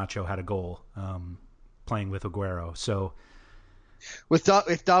that Iheanacho had a goal playing with Aguero. So,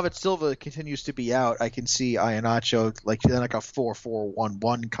 if David Silva continues to be out, I can see Iheanacho like a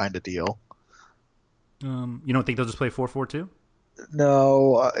 4-4-1-1 kind of deal. You don't think they'll just play 4-4-2?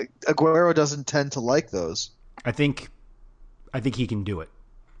 No, Aguero doesn't tend to like those. I think he can do it,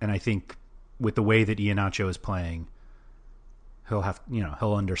 and I think with the way that Iheanacho is playing, he'll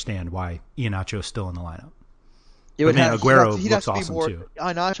understand why Iheanacho is still in the lineup. Aguero looks awesome too.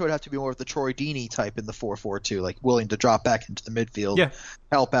 Iheanacho would have to be more of the Troy Deeney type in the 4-4-2, like willing to drop back into the midfield,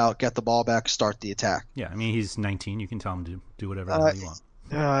 help out, get the ball back, start the attack. Yeah, I mean he's 19. You can tell him to do whatever the hell you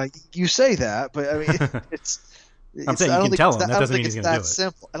want. You say that, but I mean I'm saying you can tell him. That doesn't mean he's going to do it.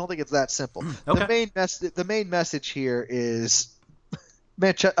 Simple. I don't think it's that simple. Okay. The main message here is,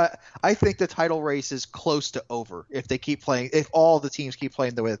 I think the title race is close to over if they keep playing. If all the teams keep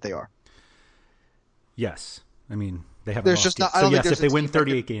playing the way that they are. Yes, I mean they haven't lost yet. So yes, if they win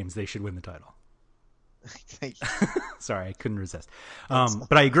 38 games, they should win the title. Thank you. Sorry, I couldn't resist.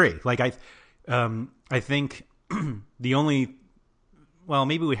 But I agree. Like I think the only. Well,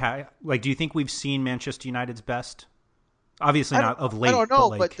 maybe we have. Like, do you think we've seen Manchester United's best? Obviously not of late. I don't know,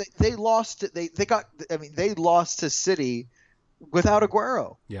 but they lost. They lost to City without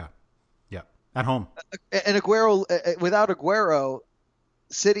Aguero. Yeah, at home. And without Aguero,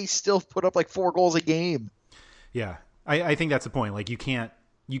 City still put up like 4 goals a game. Yeah, I think that's the point. Like, you can't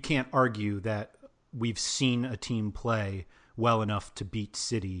argue that we've seen a team play well enough to beat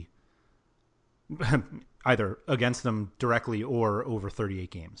City. Either against them directly or over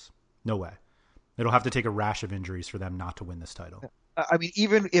 38 games. No way. It'll have to take a rash of injuries for them not to win this title. I mean,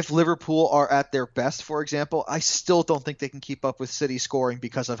 even if Liverpool are at their best, for example, I still don't think they can keep up with City scoring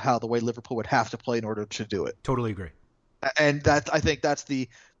because of how the way Liverpool would have to play in order to do it. Totally agree. And I think that's the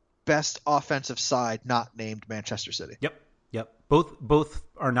best offensive side not named Manchester City. Yep. Both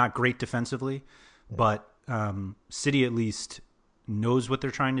are not great defensively, but City at least knows what they're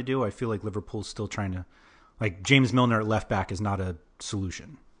trying to do. I feel like Liverpool's still trying to. Like, James Milner at left back is not a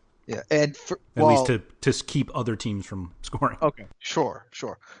solution. Yeah, and at least to keep other teams from scoring. Okay, sure.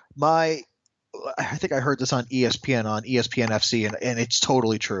 I think I heard this on ESPN FC, and it's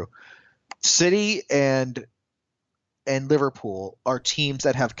totally true. City and Liverpool are teams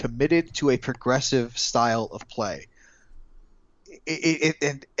that have committed to a progressive style of play.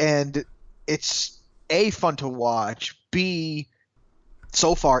 And it's A, fun to watch, B,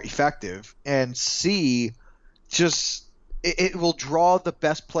 so far effective, and C, just it will draw the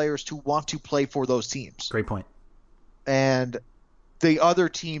best players to want to play for those teams. Great point. And the other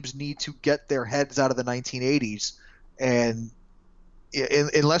teams need to get their heads out of the 1980s, and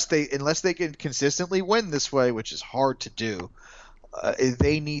unless they can consistently win this way, which is hard to do,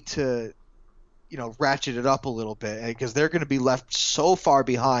 they need to ratchet it up a little bit, because they're going to be left so far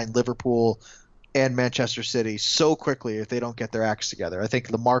behind Liverpool and Manchester City so quickly if they don't get their acts together. I think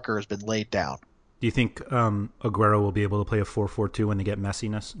the marker has been laid down. Do you think Aguero will be able to play a 4-4-2 when they get Messi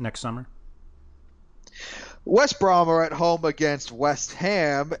next summer? West Brom are at home against West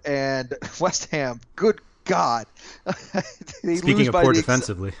Ham, and West Ham, good God. Speaking of poor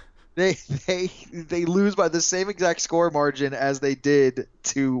defensively. They lose by the same exact score margin as they did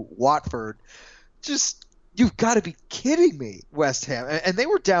to Watford. Just, you've got to be kidding me, West Ham. And they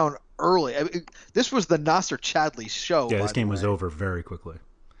were down early. I mean, this was the Nasser Chadli show. Yeah, this game was over very quickly.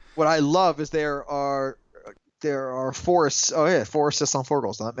 What I love is there are 4 assists on 4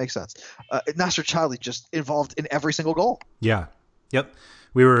 goals. Now, that makes sense. Nasser Chadli just involved in every single goal. Yeah. Yep.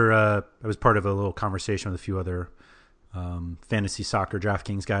 We were I was part of a little conversation with a few other fantasy soccer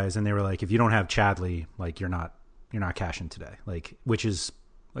DraftKings guys, and they were like, if you don't have Chadli, like you're not cashing today. Like, which is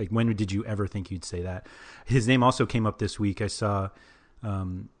like, when did you ever think you'd say that? His name also came up this week. I saw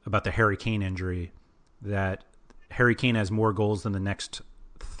about the Harry Kane injury, that Harry Kane has more goals than the next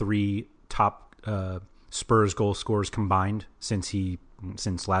 3 top Spurs goal scorers combined since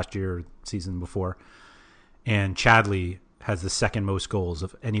last year or season before. And Chadli has the second most goals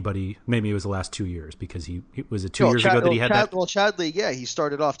of anybody. Maybe it was the last 2 years, because it was 2 years ago that he had that. Well, Chadli, yeah, he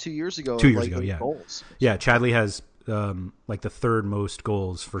started off 2 years ago. Yeah. Goals. Yeah, Chadli has like the 3rd most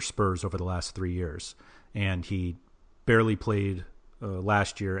goals for Spurs over the last 3 years, and he barely played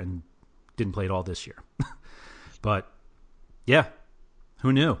last year and didn't play at all this year. But yeah,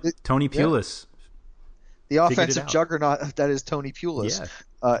 who knew? Tony Pulis. The offensive juggernaut that is Tony Pulis.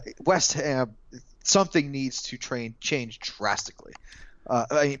 Yeah. West Ham, something needs to change drastically. I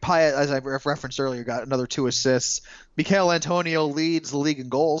mean, Payet, as I referenced earlier, got another 2 assists. Mikel Antonio leads the league in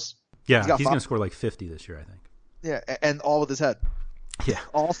goals. Yeah, he's going to score like 50 this year, I think. Yeah, and all with his head. Yeah.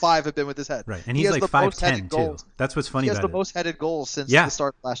 All 5 have been with his head. Right, and he's like 5'10", too. That's what's funny about it. He has the most headed goals since the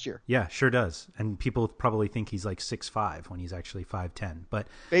start of last year. Yeah, sure does. And people probably think he's like 6'5" when he's actually 5'10". But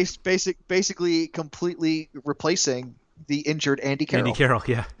basically completely replacing the injured Andy Carroll. Andy Carroll,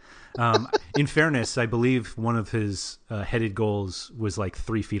 yeah. In fairness, I believe one of his headed goals was like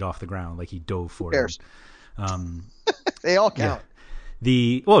 3 feet off the ground, like he dove for it. They all count.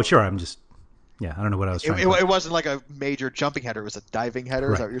 Yeah. Sure. I don't know what I was trying to It wasn't like a major jumping header. It was a diving header.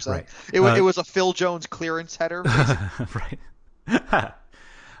 Right, is that what you're saying? Right. It was a Phil Jones clearance header. Right.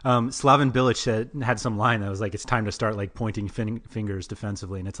 Slaven Bilic had some line that was like, it's time to start like pointing fingers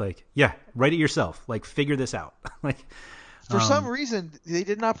defensively. And it's like, yeah, write it yourself. Like, figure this out. Like, for some reason, they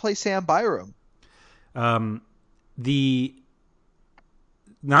did not play Sam Byram. Not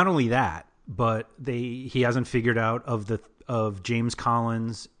only that, but he hasn't figured out of James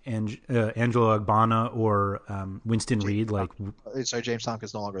Collins and Angelo Agbana or Winston Reed. Like, sorry, James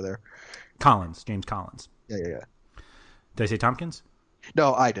Tompkins no longer there. James Collins. Yeah. Did I say Tompkins?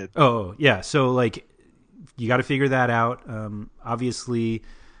 No, I did. Oh, yeah. So, like, you got to figure that out. Obviously,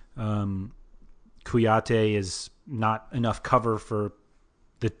 Kouyaté is not enough cover for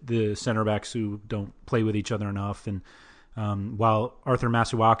the center backs who don't play with each other enough. And while Arthur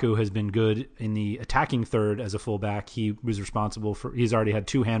Masuaku has been good in the attacking third as a fullback, he's already had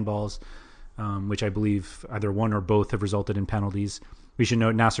 2 handballs, which I believe either one or both have resulted in penalties. We should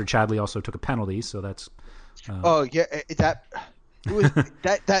note Nasser Chadli also took a penalty, so that's. That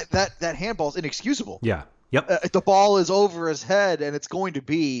handball's inexcusable. Yeah. Yep. The ball is over his head and it's going to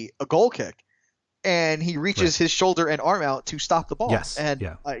be a goal kick, and he reaches his shoulder and arm out to stop the ball. Yes. And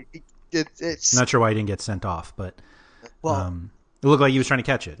yeah. It's not sure why he didn't get sent off, but it looked like he was trying to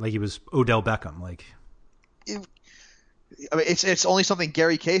catch it, like he was Odell Beckham. Like, it's only something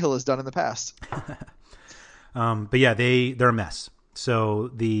Gary Cahill has done in the past. But yeah, they're a mess. So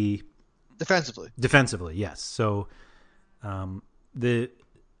defensively, yes. So the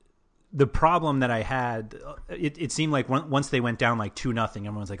problem that I had, it seemed like once they went down like 2-0,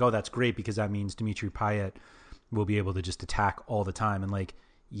 everyone's like, oh, that's great because that means Dimitri Payet will be able to just attack all the time. And like,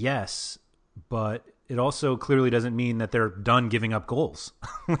 yes, but it also clearly doesn't mean that they're done giving up goals.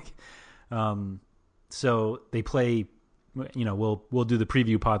 So they play, we'll do the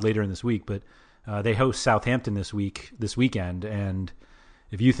preview pod later in this week, but they host Southampton this weekend. And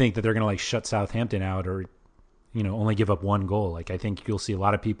if you think that they're going to like shut Southampton out or, only give up 1 goal, like I think you'll see a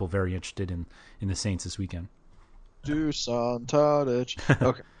lot of people very interested in the Saints this weekend. Dusan Tadic.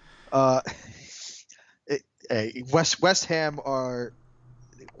 Okay.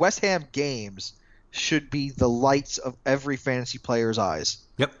 West Ham games should be the lights of every fantasy player's eyes.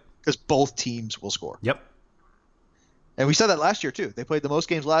 Yep. Because both teams will score. Yep. And we said that last year too. They played the most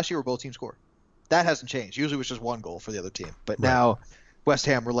games last year where both teams scored. That hasn't changed. Usually it was just 1 goal for the other team. But now West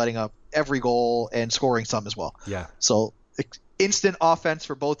Ham were letting up every goal and scoring some as well. Yeah. So instant offense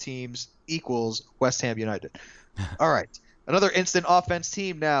for both teams equals West Ham United. All right. Another instant offense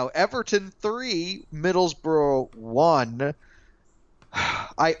team now. Everton 3, Middlesbrough 1.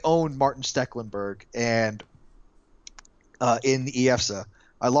 I own Martin Stecklenburg, and in the EFSA,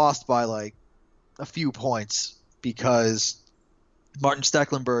 I lost by like a few points because Martin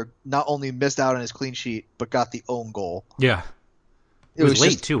Stecklenburg not only missed out on his clean sheet, but got the own goal. Yeah. It was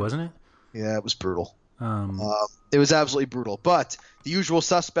late too, wasn't it? Yeah, it was brutal. It was absolutely brutal. But the usual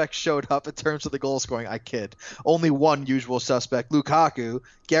suspects showed up in terms of the goal scoring. I kid. Only one usual suspect, Lukaku.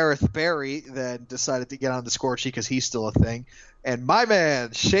 Gareth Barry then decided to get on the score sheet because he's still a thing. And my man,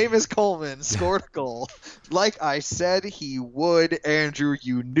 Seamus Coleman, scored a goal. Like I said he would. Andrew,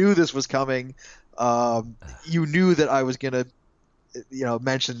 you knew this was coming. You knew that I was going to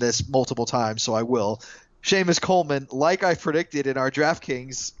mention this multiple times, so I will. Seamus Coleman, like I predicted in our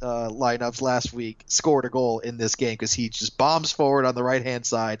DraftKings lineups last week, scored a goal in this game because he just bombs forward on the right-hand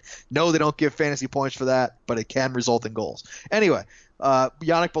side. No, they don't give fantasy points for that, but it can result in goals. Anyway,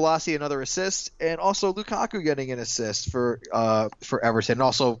 Yannick Bolasie, another assist, and also Lukaku getting an assist for Everton. And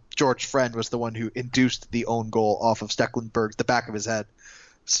also George Friend was the one who induced the own goal off of Stecklenburg, the back of his head.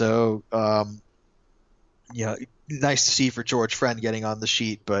 So, nice to see for George Friend getting on the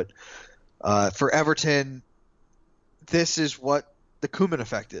sheet, but for Everton, this is what the Koeman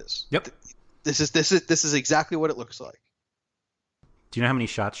effect is. Yep. This is exactly what it looks like. Do you know how many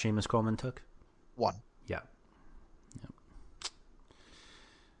shots Seamus Coleman took? 1. Yeah.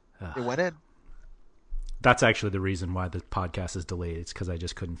 Yep. It went in. That's actually the reason why the podcast is delayed. It's because I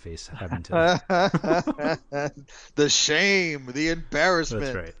just couldn't face having to. The shame, the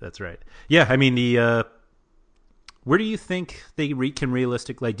embarrassment. That's right. Yeah, I mean where do you think they can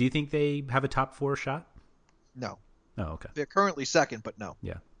realistic? Like, do you think they have a top 4 shot? No. Oh, okay. They're currently second, but no.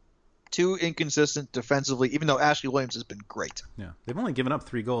 Yeah. Too inconsistent defensively, even though Ashley Williams has been great. Yeah. They've only given up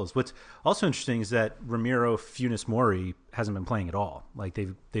 3 goals. What's also interesting is that Ramiro Funes Mori hasn't been playing at all. Like,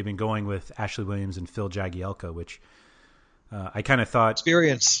 they've been going with Ashley Williams and Phil Jagielka, which I kind of thought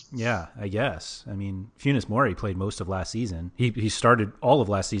experience. Yeah, I guess. I mean, Funes Mori played most of last season. He started all of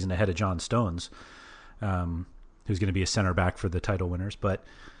last season ahead of John Stones, who's going to be a center back for the title winners. But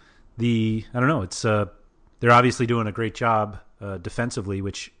I don't know. It's they're obviously doing a great job defensively,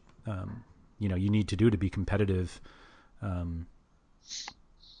 which you need to do to be competitive. The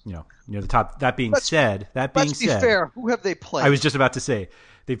top. That being said, let's be fair. Who have they played? I was just about to say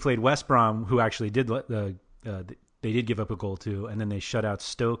they played West Brom, who actually did they did give up a goal to, and then they shut out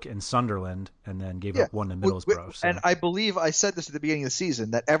Stoke and Sunderland, and then gave up one to Middlesbrough. So. And I believe I said this at the beginning of the season,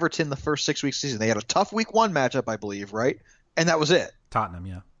 that Everton, the first 6 weeks of the season, they had a tough week 1 matchup, I believe, right? And that was it. Tottenham,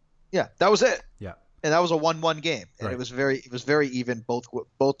 yeah. Yeah, that was it. Yeah. And that was a 1-1 game, and right. it was very even.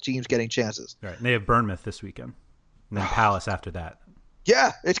 Both teams getting chances. Right. And they have Bournemouth this weekend, and then Palace after that.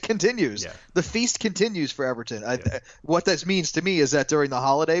 Yeah, it continues. Yeah. The feast continues for Everton. What that means to me is that during the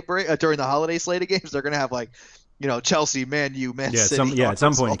holiday break, during the holiday slate of games, they're going to have Chelsea, Man U, Man City. At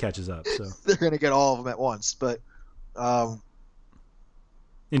some point it catches up. So they're going to get all of them at once. But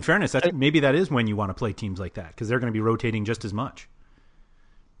in fairness, maybe that is when you want to play teams like that, because they're going to be rotating just as much.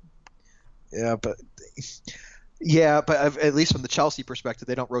 Yeah, but at least from the Chelsea perspective,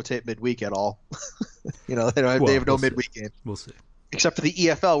 they don't rotate midweek at all. They have no midweek game. We'll see. Except for the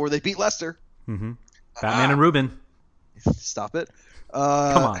EFL where they beat Leicester. Mm-hmm. Batman and Ruben. Stop it.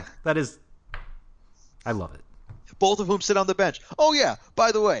 Come on. I love it. Both of whom sit on the bench. Oh, yeah.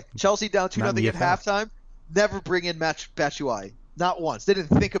 By the way, Chelsea down 2-0 at halftime. Never bring in Batshuayi. Not once. They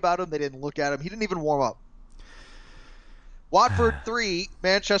didn't think about him. They didn't look at him. He didn't even warm up. Watford 3,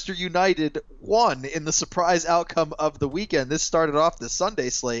 Manchester United 1 in the surprise outcome of the weekend. This started off the Sunday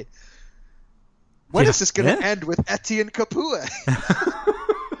slate. When is this going to end with Etienne Capoue?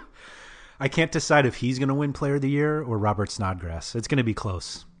 I can't decide if he's going to win Player of the Year or Robert Snodgrass. It's going to be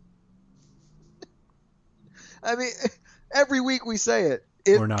close. I mean, every week we say it.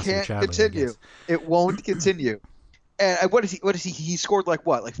 It can't continue. It won't continue. And what is he? He scored like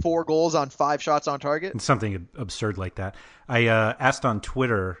 4 goals on 5 shots on target? Something absurd like that. I asked on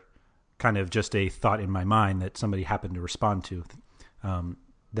Twitter, kind of just a thought in my mind that somebody happened to respond to,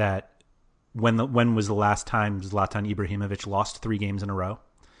 that when was the last time Zlatan Ibrahimovic lost 3 games in a row?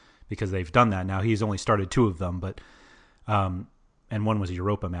 Because they've done that now. He's only started 2 of them, but and one was a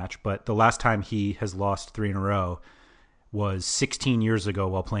Europa match. But the last time he has lost 3 in a row was 16 years ago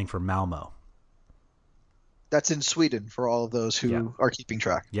while playing for Malmo. That's in Sweden for all of those who are keeping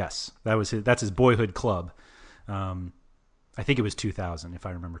track. Yes, that's his boyhood club. I think it was 2000, if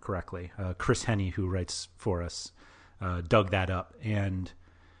I remember correctly. Chris Henney, who writes for us, dug that up, and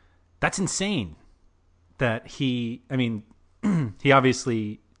that's insane. That he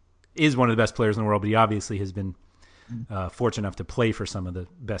obviously is one of the best players in the world, but he obviously has been fortunate enough to play for some of the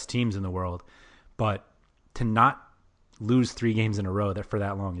best teams in the world. But to not lose 3 games in a row for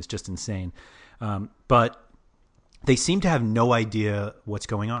that long is just insane. But they seem to have no idea what's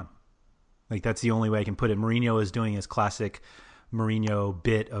going on. Like, that's the only way I can put it. Mourinho is doing his classic Mourinho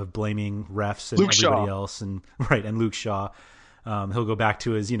bit of blaming refs and everybody else, and Luke Shaw. He'll go back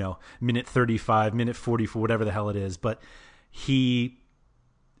to his, minute 35, minute 44, whatever the hell it is. But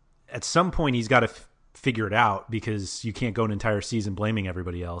at some point, he's got to figure it out, because you can't go an entire season blaming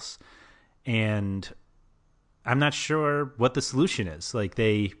everybody else. And I'm not sure what the solution is.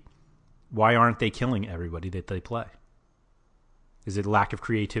 Why aren't they killing everybody that they play? Is it lack of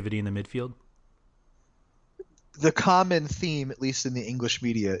creativity in the midfield? The common theme, at least in the English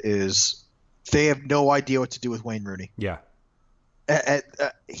media, is they have no idea what to do with Wayne Rooney. Yeah. I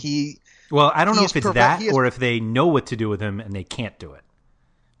don't know if it's that or if they know what to do with him and they can't do it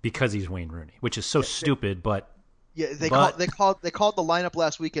because he's Wayne Rooney, which is so stupid. But yeah, they called the lineup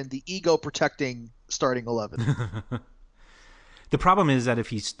last weekend the ego protecting starting 11. The problem is that if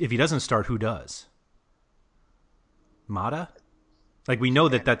he doesn't start, who does? Mata? We know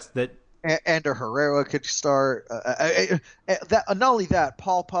that's. Ander Herrera could start. Not only that,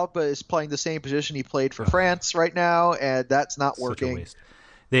 Paul Pogba is playing the same position he played for France right now, and that's not working. Such a waste.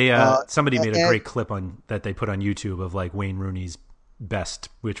 They somebody made a great clip that they put on YouTube of Wayne Rooney's best,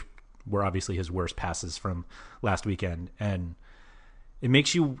 which were obviously his worst passes from last weekend, and it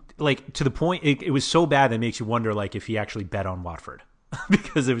makes you to the point. It was so bad that it makes you wonder if he actually bet on Watford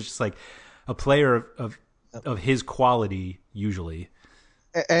because it was just a player of his quality usually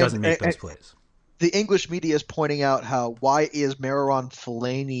doesn't make those plays. The English media is pointing out why is Marouane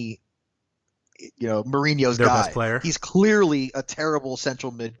Fellaini, Mourinho's their guy? Best player. He's clearly a terrible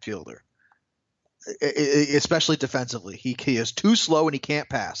central midfielder, especially defensively. He is too slow and he can't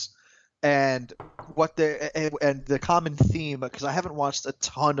pass. And the common theme, because I haven't watched a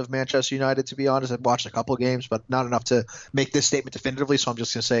ton of Manchester United, to be honest. I've watched a couple of games, but not enough to make this statement definitively. So I'm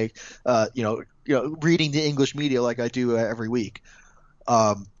just going to say, reading the English media like I do every week.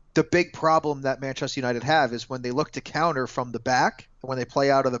 The big problem that Manchester United have is when they look to counter from the back, when they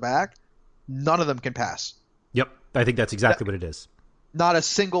play out of the back, none of them can pass. Yep, I think that's exactly what it is. Not a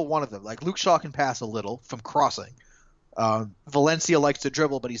single one of them. Like Luke Shaw can pass a little from crossing. Valencia likes to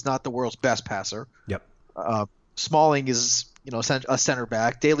dribble, but he's not the world's best passer. Yep. Smalling is, a center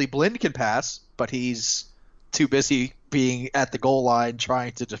back. Daley Blind can pass, but he's too busy being at the goal line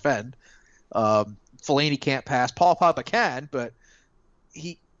trying to defend. Fellaini can't pass. Paul Pogba can, but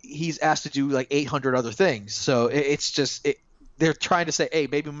he's asked to do like 800 other things. So it's just they're trying to say, hey,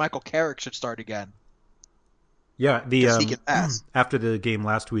 maybe Michael Carrick should start again. Yeah, he can pass. After the game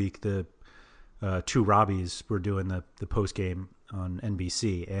last week, the two Robbies were doing the post game on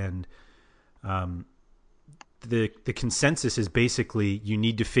NBC, and the consensus is basically you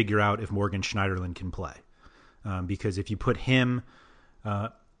need to figure out if Morgan Schneiderlin can play, because if you put him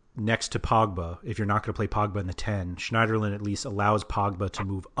next to Pogba, if you're not going to play Pogba in the 10, Schneiderlin at least allows Pogba to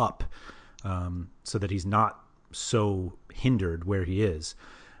move up, so that he's not so hindered where he is,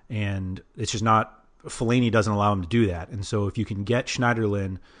 and it's just not. Fellaini doesn't allow him to do that, and so if you can get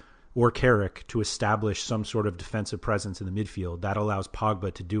Schneiderlin or Carrick to establish some sort of defensive presence in the midfield, that allows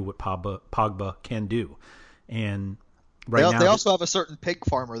Pogba to do what Pogba can do. And now they also have a certain pig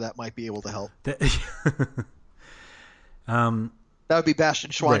farmer that might be able to help. That would be Bastian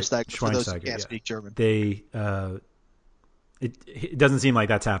Schweinsteiger, right, for those who can't speak German. It doesn't seem like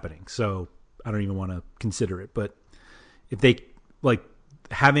that's happening, so I don't even want to consider it. But if they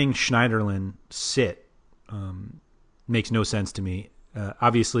having Schneiderlin sit makes no sense to me.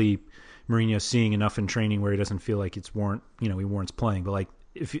 Obviously, Mourinho's seeing enough in training where he doesn't feel like he warrants playing. But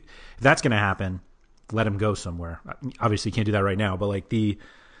if that's going to happen, let him go somewhere. Obviously, you can't do that right now. But I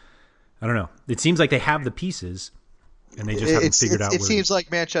don't know. It seems like they have the pieces, and they just haven't figured out. It seems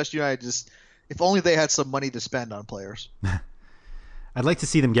like Manchester United if only they had some money to spend on players. I'd like to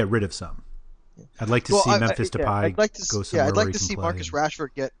see them get rid of some. I'd like to see Memphis Depay go somewhere. I'd where like he to see can Marcus play. Rashford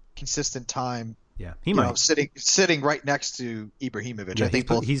get consistent time. Yeah, he might sitting right next to Ibrahimovic. Yeah, I think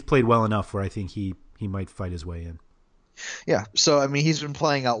he's played well enough where I think he might fight his way in. Yeah, so I mean he's been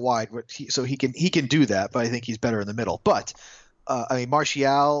playing out wide, so he can do that. But I think he's better in the middle. But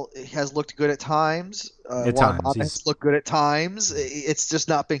Martial has looked good at times. Has looked good at times. It's just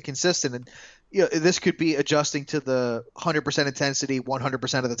not been consistent, and this could be adjusting to the 100% intensity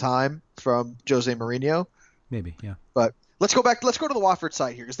 100% of the time from Jose Mourinho. Maybe, yeah. But let's go to the Watford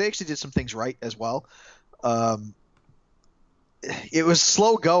side here, because they actually did some things right as well. It was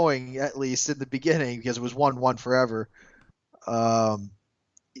slow going, at least in the beginning, because it was 1-1 forever.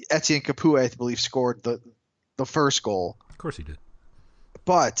 Etienne Capoue, I believe, scored the first goal. Of course he did.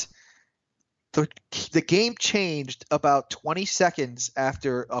 But the game changed about 20 seconds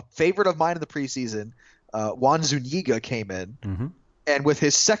after a favorite of mine in the preseason, Juan Zuniga, came in, and with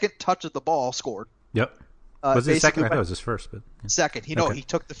his second touch of the ball, scored. Yep. Was it second? I thought it was his first, but yeah. Second. He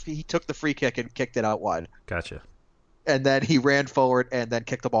took the free kick and kicked it out wide. Gotcha. And then he ran forward and then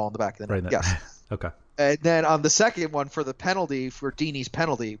kicked the ball in the back of the net. Right. Yes. Okay. And then on the second one for the penalty, for Dini's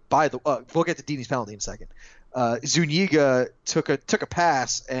penalty, we'll get to Dini's penalty in a second. Zuniga took a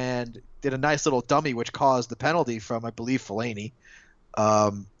pass and did a nice little dummy, which caused the penalty from, I believe, Fellaini.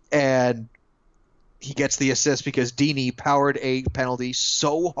 And he gets the assist because Dini powered a penalty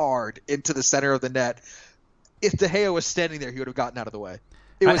so hard into the center of the net. If De Gea was standing there, he would have gotten out of the way.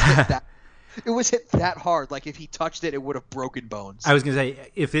 It was hit that hard. Like if he touched it, it would have broken bones. I was gonna say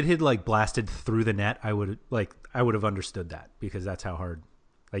if it had blasted through the net, I would have understood that, because that's how hard.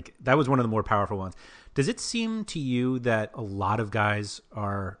 That was one of the more powerful ones. Does it seem to you that a lot of guys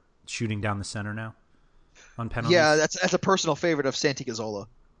are shooting down the center now on penalties? Yeah, that's a personal favorite of Santi Cazorla.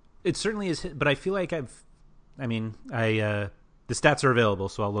 It certainly is, but I feel like the stats are available,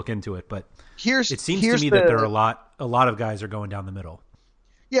 so I'll look into it. But it seems to me that there are a lot of guys are going down the middle.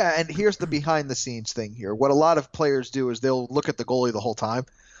 Yeah, and here's the behind-the-scenes thing here. What a lot of players do is they'll look at the goalie the whole time,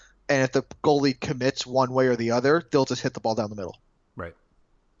 and if the goalie commits one way or the other, they'll just hit the ball down the middle. Right.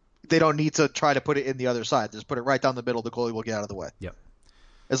 They don't need to try to put it in the other side. Just put it right down the middle. The goalie will get out of the way. Yep.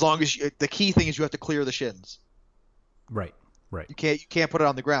 As long as the key thing is you have to clear the shins. Right. You can't put it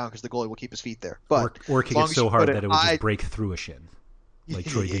on the ground because the goalie will keep his feet there. But or kick it so hard that it would just break through a shin, like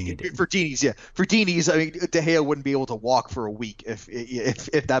Troy Deeney did. For Dini's, I mean, De Gea wouldn't be able to walk for a week if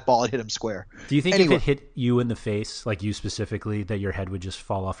that ball had hit him square. Do you think if it hit you in the face, like you specifically, that your head would just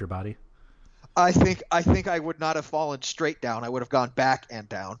fall off your body? I think I would not have fallen straight down. I would have gone back and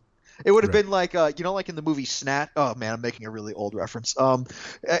down. It would have been like like in the movie Snatch. Oh man, I'm making a really old reference.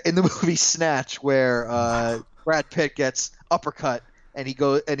 In the movie Snatch, where Brad Pitt gets uppercut and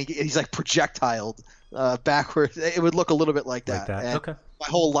he's like projectiled backwards. It would look a little bit like that. And okay. My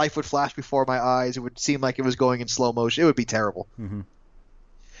whole life would flash before my eyes. It would seem like it was going in slow motion. It would be terrible. Mm-hmm.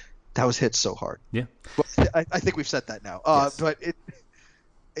 That was hit so hard. Yeah. But I think we've said that now. Yes. But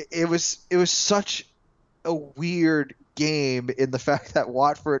it was such a weird game in the fact that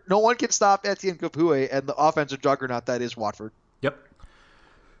Watford, no one can stop Etienne Capoue and the offensive juggernaut that is Watford. Yep.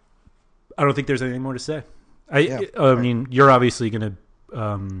 I don't think there's anything more to say. I mean, you're obviously going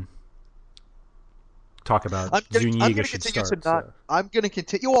to talk about Zuniga should start. I'm going to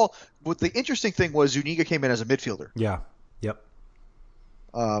continue. Well, what the interesting thing was Zuniga came in as a midfielder. Yeah. Yep.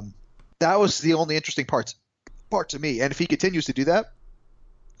 That was the only interesting part to me. And if he continues to do that,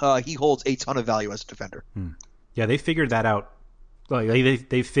 he holds a ton of value as a defender. Yeah, they figured that out. Like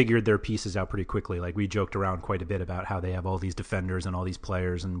they figured their pieces out pretty quickly. Like we joked around quite a bit about how they have all these defenders and all these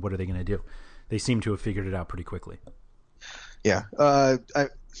players, and what are they going to do? They seem to have figured it out pretty quickly. Yeah.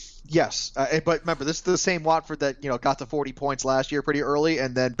 Yes. But remember, this is the same Watford that got to 40 points last year pretty early,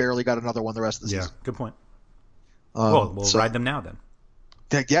 and then barely got another one the rest of the season. Yeah, good point. We'll ride them now then.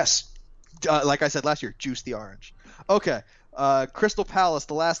 Yes. Like I said last year, juice the orange. Okay. Crystal Palace,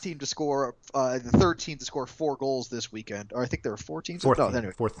 the last team to score, the third team to score 4 goals this weekend. Or I think there were 4 teams. Fourth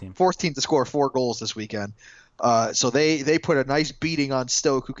team. Fourth team to score 4 goals this weekend. So they put a nice beating on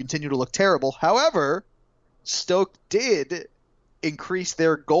Stoke, who continue to look terrible. However, Stoke did increase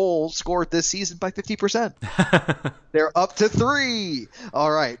their goals scored this season by 50%. They're up to 3.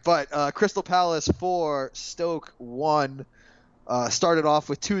 All right, but Crystal Palace 4, Stoke 1. Started off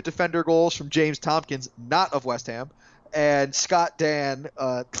with 2 defender goals from James Tompkins, not of West Ham, and Scott Dan,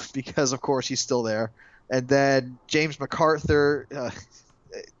 because of course he's still there, and then James MacArthur.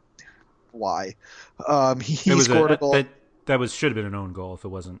 Why? He scored a goal. That should have been an own goal if it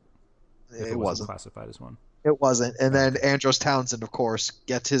wasn't. It wasn't classified as one. It wasn't. And then Andros Townsend, of course,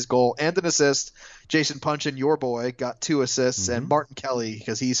 gets his goal and an assist. Jason Punchin, your boy, got 2 assists, and Martin Kelly,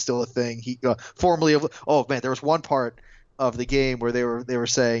 because he's still a thing. He formerly of. Oh man, there was one part of the game where they were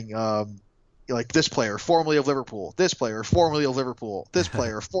saying like this player formerly of Liverpool, this player formerly of Liverpool, this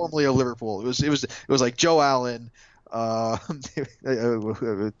player formerly of Liverpool. It was like Joe Allen, and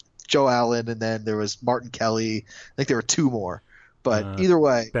then there was Martin Kelly. I think there were 2 more, but either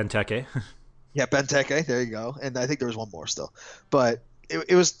way, Benteke. Yeah, Benteke. There you go. And I think there was one more still, but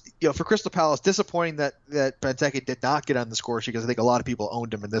it was for Crystal Palace disappointing that Benteke did not get on the score sheet, because I think a lot of people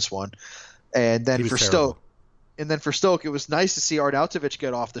owned him in this one, and then for terrible. Stoke, it was nice to see Arnautovic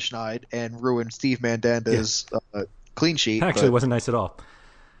get off the schneid and ruin Steve Mandanda's clean sheet. Actually, it wasn't nice at all.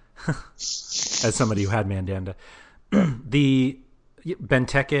 As somebody who had Mandanda. The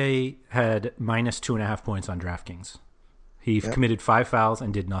Benteke had minus 2.5 points on DraftKings. He committed 5 fouls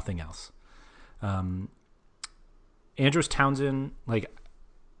and did nothing else. Andros Townsend,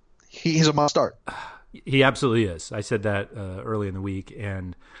 he's a must start. He absolutely is. I said that early in the week,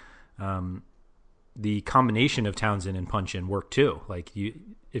 and the combination of Townsend and Punchin worked too. Like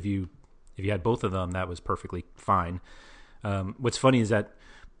if you had both of them, that was perfectly fine. What's funny is that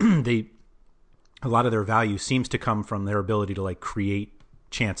a lot of their value seems to come from their ability to create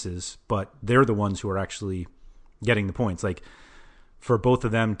chances, but they're the ones who are actually getting the points. Like for both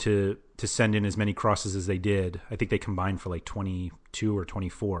of them to send in as many crosses as they did, I think they combined for 22 or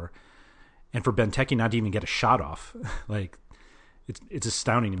 24. And for Benteke not to even get a shot off, it's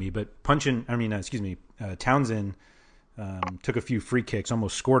astounding to me. But Townsend took a few free kicks,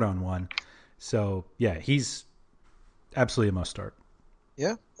 almost scored on one. So yeah, he's absolutely a must start.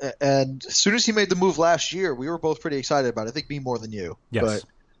 Yeah, and as soon as he made the move last year, we were both pretty excited about it. I think me more than you. Yes. But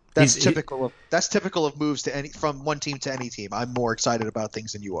that's typical of moves from one team to any team. I'm more excited about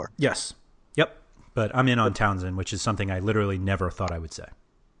things than you are. Yes. Yep. But I'm in on Townsend, which is something I literally never thought I would say.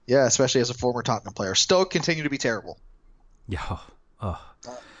 Yeah, especially as a former Tottenham player. Stoke continue to be terrible. Yeah.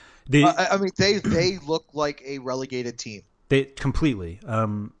 They look like a relegated team. They completely.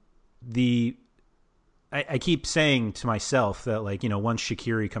 I keep saying to myself that once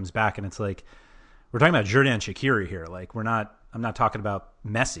Shaqiri comes back, and it's we're talking about Xherdan Shaqiri here. I'm not talking about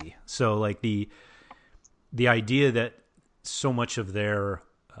Messi. So the idea that so much of their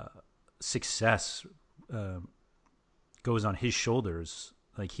success goes on his shoulders,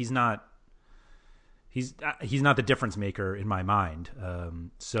 he's not the difference maker in my mind.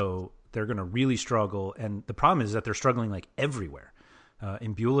 So they're going to really struggle. And the problem is that they're struggling everywhere.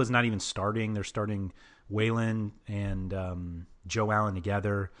 Imbula is not even starting. They're starting Wayland and Joe Allen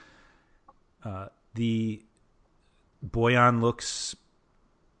together. The Boyan looks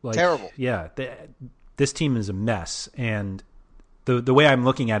Like, terrible. Yeah, this team is a mess, and the way I'm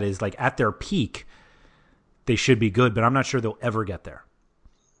looking at it is like at their peak, they should be good, but I'm not sure they'll ever get there.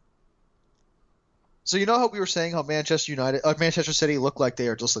 So you know how we were saying how Manchester City look like they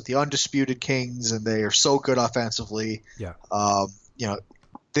are just like the undisputed kings, and they are so good offensively. Yeah.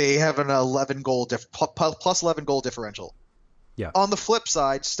 They have an 11 goal plus 11 goal differential. Yeah. On the flip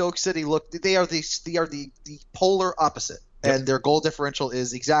side, Stoke City they are the polar opposite, and their goal differential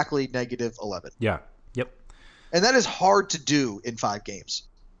is exactly -11. Yeah. Yep. And that is hard to do in 5 games.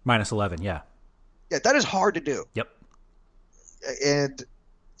 -11. Yeah. Yeah, that is hard to do. Yep. And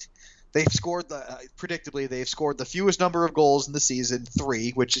they've scored predictably, they've scored the fewest number of goals in the season,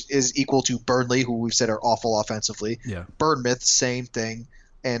 3, which is equal to Burnley, who we've said are awful offensively. Yeah. Bournemouth, same thing,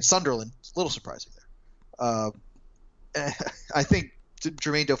 and Sunderland, a little surprising there. I think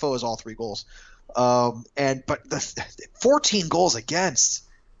Jermaine Defoe has all 3 goals, but the 14 goals against.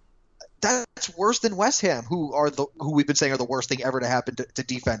 That's worse than West Ham, who we've been saying are the worst thing ever to happen to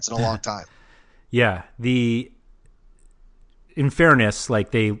defense in a long time. Yeah. In fairness,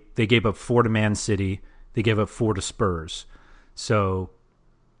 like they gave up 4 to Man City, they gave up 4 to Spurs. So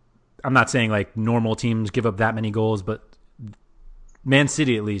I'm not saying like normal teams give up that many goals, but Man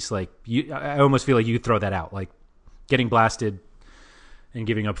City at least, like I almost feel like you could throw that out. Like getting blasted and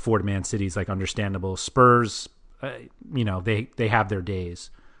giving up 4 to Man City is like understandable. Spurs, they have their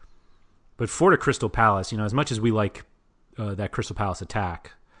days. But 4 to Crystal Palace, as much as we like that Crystal Palace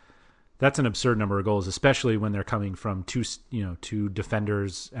attack, that's an absurd number of goals, especially when they're coming from two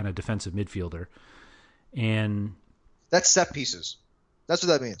defenders and a defensive midfielder. And that's set pieces. That's what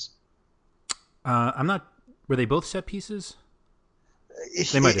that means. I'm not. Were they both set pieces?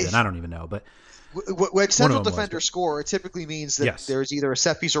 They might have been. I don't even know. But when central defenders score, it typically means that there's either a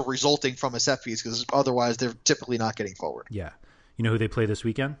set piece or resulting from a set piece, because otherwise they're typically not getting forward. Yeah. You know who they play this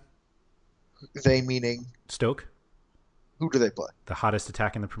weekend? They meaning Stoke. Who do they play? The hottest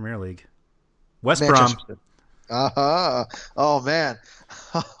attack in the Premier League. West Brom. Oh, man.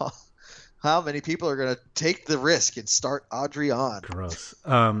 How many people are going to take the risk and start Audrey on? Gross.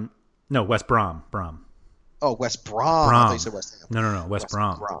 No, West Brom. Oh, West Brom. I thought you said West Ham. No. West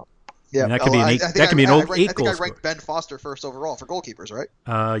Brom. Yeah, that could be an old 8-goal. I think I ranked Ben Foster first overall for goalkeepers,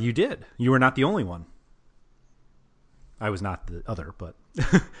 right? You did. You were not the only one. I was not the other, but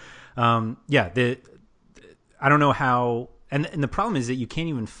I don't know how. And the problem is that you can't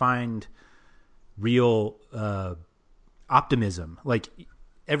even find real optimism. Like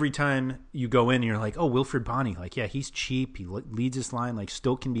every time you go in, you're like, oh, Wilfried Bony, like, yeah, he's cheap. He leads this line. Like,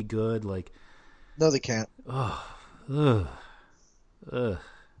 still can be good. Like, no, they can't.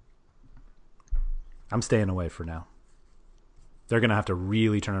 I'm staying away for now. They're gonna have to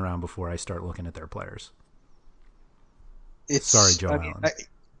really turn around before I start looking at their players. Sorry, Joe Allen.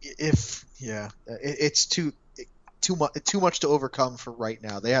 It's too much to overcome for right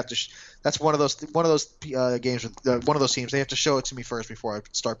now. They have to. That's one of those games with one of those teams. They have to show it to me first before I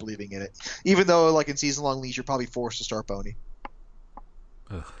start believing in it. Even though, like in season-long leagues, you're probably forced to start Boney.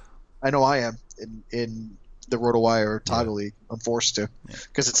 I know I am in the RotoWire Toggle League. I'm forced to,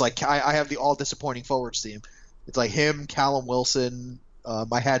 because it's like I have the all disappointing forwards team. It's like him, Callum Wilson.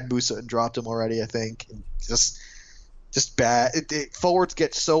 I had Musa and dropped him already, I think. And just bad. Forwards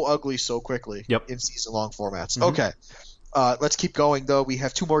get so ugly so quickly in season-long formats. Mm-hmm. Okay. Let's keep going, though. We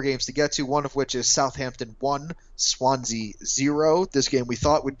have 2 more games to get to, one of which is Southampton 1, Swansea 0. This game we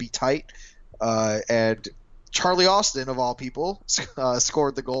thought would be tight. And Charlie Austin, of all people,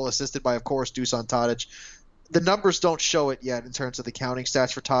 scored the goal, assisted by, of course, Dusan Tadic. The numbers don't show it yet in terms of the counting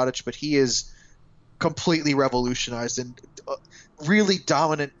stats for Tadic, but he is completely revolutionized and really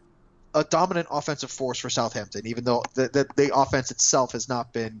a dominant offensive force for Southampton, even though the offense itself has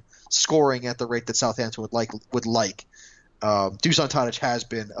not been scoring at the rate that Southampton would like. Dusan Tadic has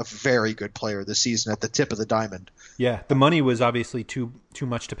been a very good player this season, at the tip of the diamond. Yeah, the money was obviously too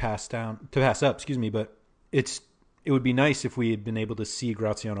much to pass up. But it would be nice if we had been able to see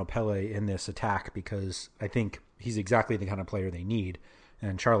Graziano Pelle in this attack, because I think he's exactly the kind of player they need.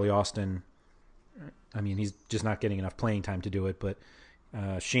 And Charlie Austin, I mean, he's just not getting enough playing time to do it, but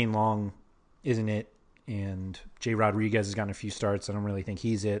Shane Long isn't it, and Jay Rodriguez has gotten a few starts. I don't really think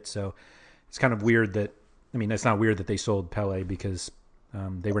he's it, so it's kind of weird that, I mean, it's not weird that they sold Pelle, because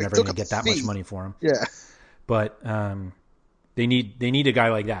they were never going to get that much money for him. Yeah, but they need a guy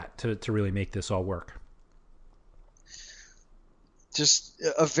like that to really make this all work. Just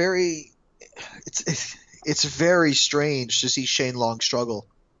it's very strange to see Shane Long struggle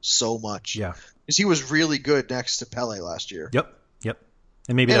so much. Yeah, because he was really good next to Pelle last year. Yep.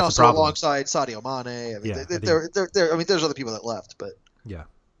 And maybe that's also the problem. Alongside Sadio Mane. I mean, there's other people that left, but yeah.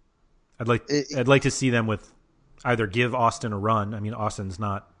 I'd like to see them with either give Austin a run. I mean, Austin's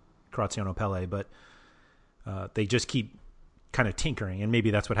not Graziano Pelle, but they just keep kind of tinkering, and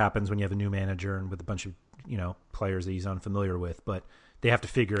maybe that's what happens when you have a new manager and with a bunch of players that he's unfamiliar with. But they have to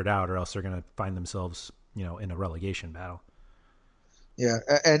figure it out, or else they're going to find themselves in a relegation battle. Yeah,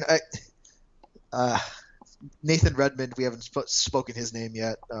 and Nathan Redmond, we haven't spoken his name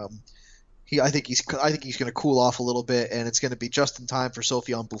yet. I think he's going to cool off a little bit, and it's going to be just in time for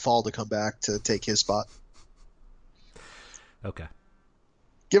Sofiane Boufal to come back to take his spot. Okay.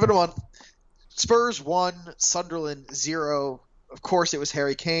 Give it a 1. Spurs 1, Sunderland 0. Of course, it was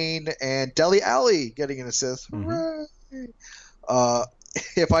Harry Kane and Dele Alli getting an assist. Mm-hmm.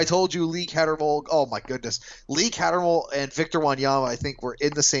 If I told you Lee Cattermole, oh my goodness, Lee Cattermole and Victor Wanyama, I think were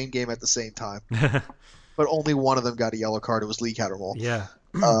in the same game at the same time, but only one of them got a yellow card. It was Lee Cattermole. Yeah.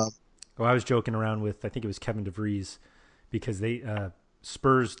 Well, I was joking around with, I think it was Kevin DeVries, because they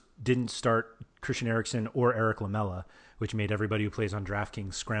Spurs didn't start Christian Eriksen or Eric Lamela, which made everybody who plays on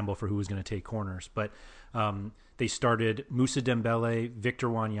DraftKings scramble for who was going to take corners. But they started Moussa Dembele, Victor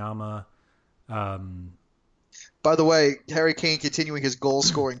Wanyama. By the way, Harry Kane continuing his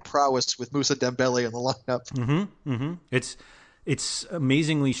goal-scoring prowess with Moussa Dembele in the lineup. Mm-hmm, mm-hmm. It's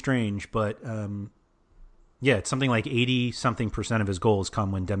amazingly strange, but yeah, it's something like 80-something% of his goals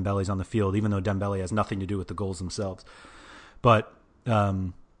come when Dembele's on the field, even though Dembele has nothing to do with the goals themselves. But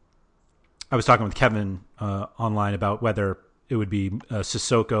I was talking with Kevin online about whether it would be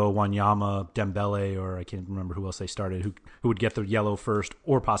Sissoko, Wanyama, Dembele, or I can't remember who else they started, who would get the yellow first,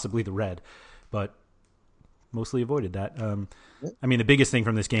 or possibly the red. But mostly avoided that. I mean, the biggest thing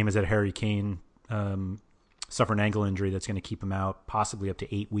from this game is that Harry Kane suffered an ankle injury that's going to keep him out possibly up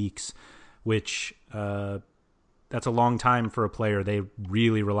to 8 weeks, which that's a long time for a player they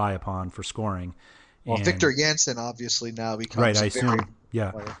really rely upon for scoring. Well, and Victor Janssen obviously now becomes right. I assume,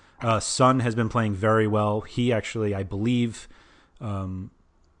 yeah. Son has been playing very well. He actually, I believe,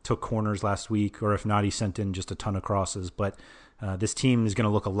 took corners last week, or if not, he sent in just a ton of crosses. But this team is going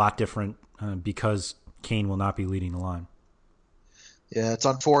to look a lot different because Kane will not be leading the line. Yeah, it's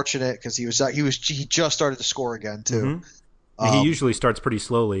unfortunate because he just started to score again too. Mm-hmm. He usually starts pretty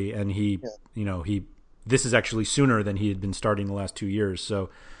slowly, and this is actually sooner than he had been starting the last 2 years. So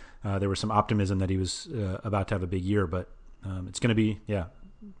there was some optimism that he was about to have a big year, but it's going to be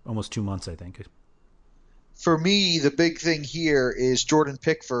almost 2 months, I think. For me, the big thing here is Jordan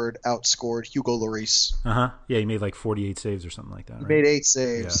Pickford outscored Hugo Lloris. Yeah, he made like 48 saves or something like that. He made 8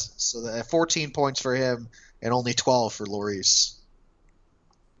 saves, so that 14 points for him and only 12 for Lloris.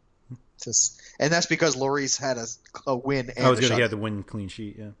 And that's because Lloris had a win. And I was going to get the win clean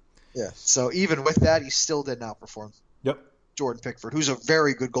sheet. Yeah. So even with that, he still didn't outperform. Yep. Jordan Pickford, who's a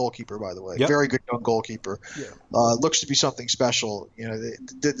very good goalkeeper, by the way, yep. Very good young goalkeeper. Yeah. Looks to be something special.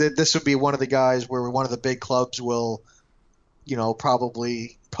 This would be one of the guys where one of the big clubs will,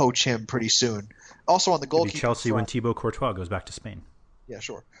 probably poach him pretty soon. Also on the goalkeeper Chelsea front, when Thibaut Courtois goes back to Spain. Yeah,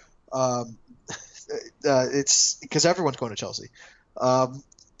 sure. It's because everyone's going to Chelsea.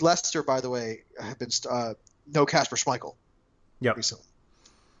 Leicester, by the way, have been no Kasper Schmeichel. Yep. Recently.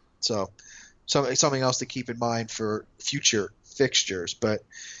 So something else to keep in mind for future fixtures. But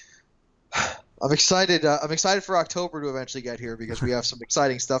I'm excited. I'm excited for October to eventually get here because we have some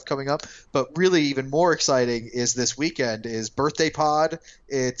exciting stuff coming up. But really, even more exciting is this weekend is birthday pod.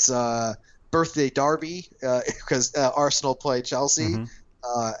 It's birthday derby because Arsenal play Chelsea. Mm-hmm.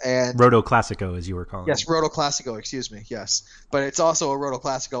 And Roto Classico, as you were calling it. Yes, Roto Classico. Excuse me. Yes, but it's also a Roto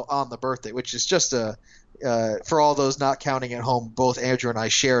Classico on the birthday, which is just for all those not counting at home, both Andrew and I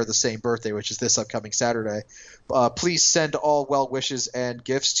share the same birthday, which is this upcoming Saturday. Please send all well wishes and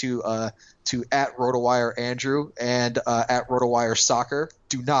gifts to at RotoWire Andrew and at RotoWire Soccer.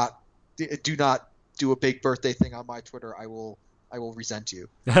 Do not do a big birthday thing on my Twitter. I will resent you.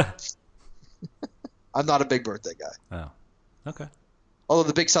 I'm not a big birthday guy. Oh, okay. Although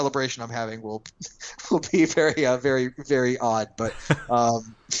the big celebration I'm having will be very, very, very odd, but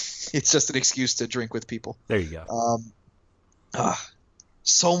it's just an excuse to drink with people. There you go.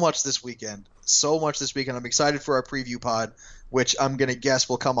 So much this weekend. I'm excited for our preview pod, which I'm going to guess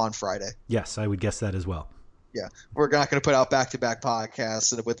will come on Friday. Yes, I would guess that as well. Yeah. We're not going to put out back-to-back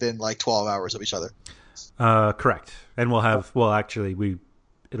podcasts within like 12 hours of each other. Correct. And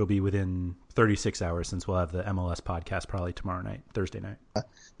it'll be within 36 hours since we'll have the MLS podcast probably Thursday night.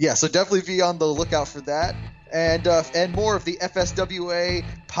 Yeah, so definitely be on the lookout for that. And more of the FSWA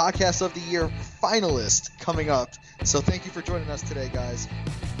Podcast of the Year finalist coming up. So thank you for joining us today, guys.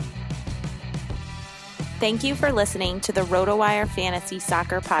 Thank you for listening to the RotoWire Fantasy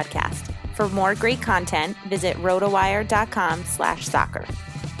Soccer Podcast. For more great content, visit rotowire.com/soccer.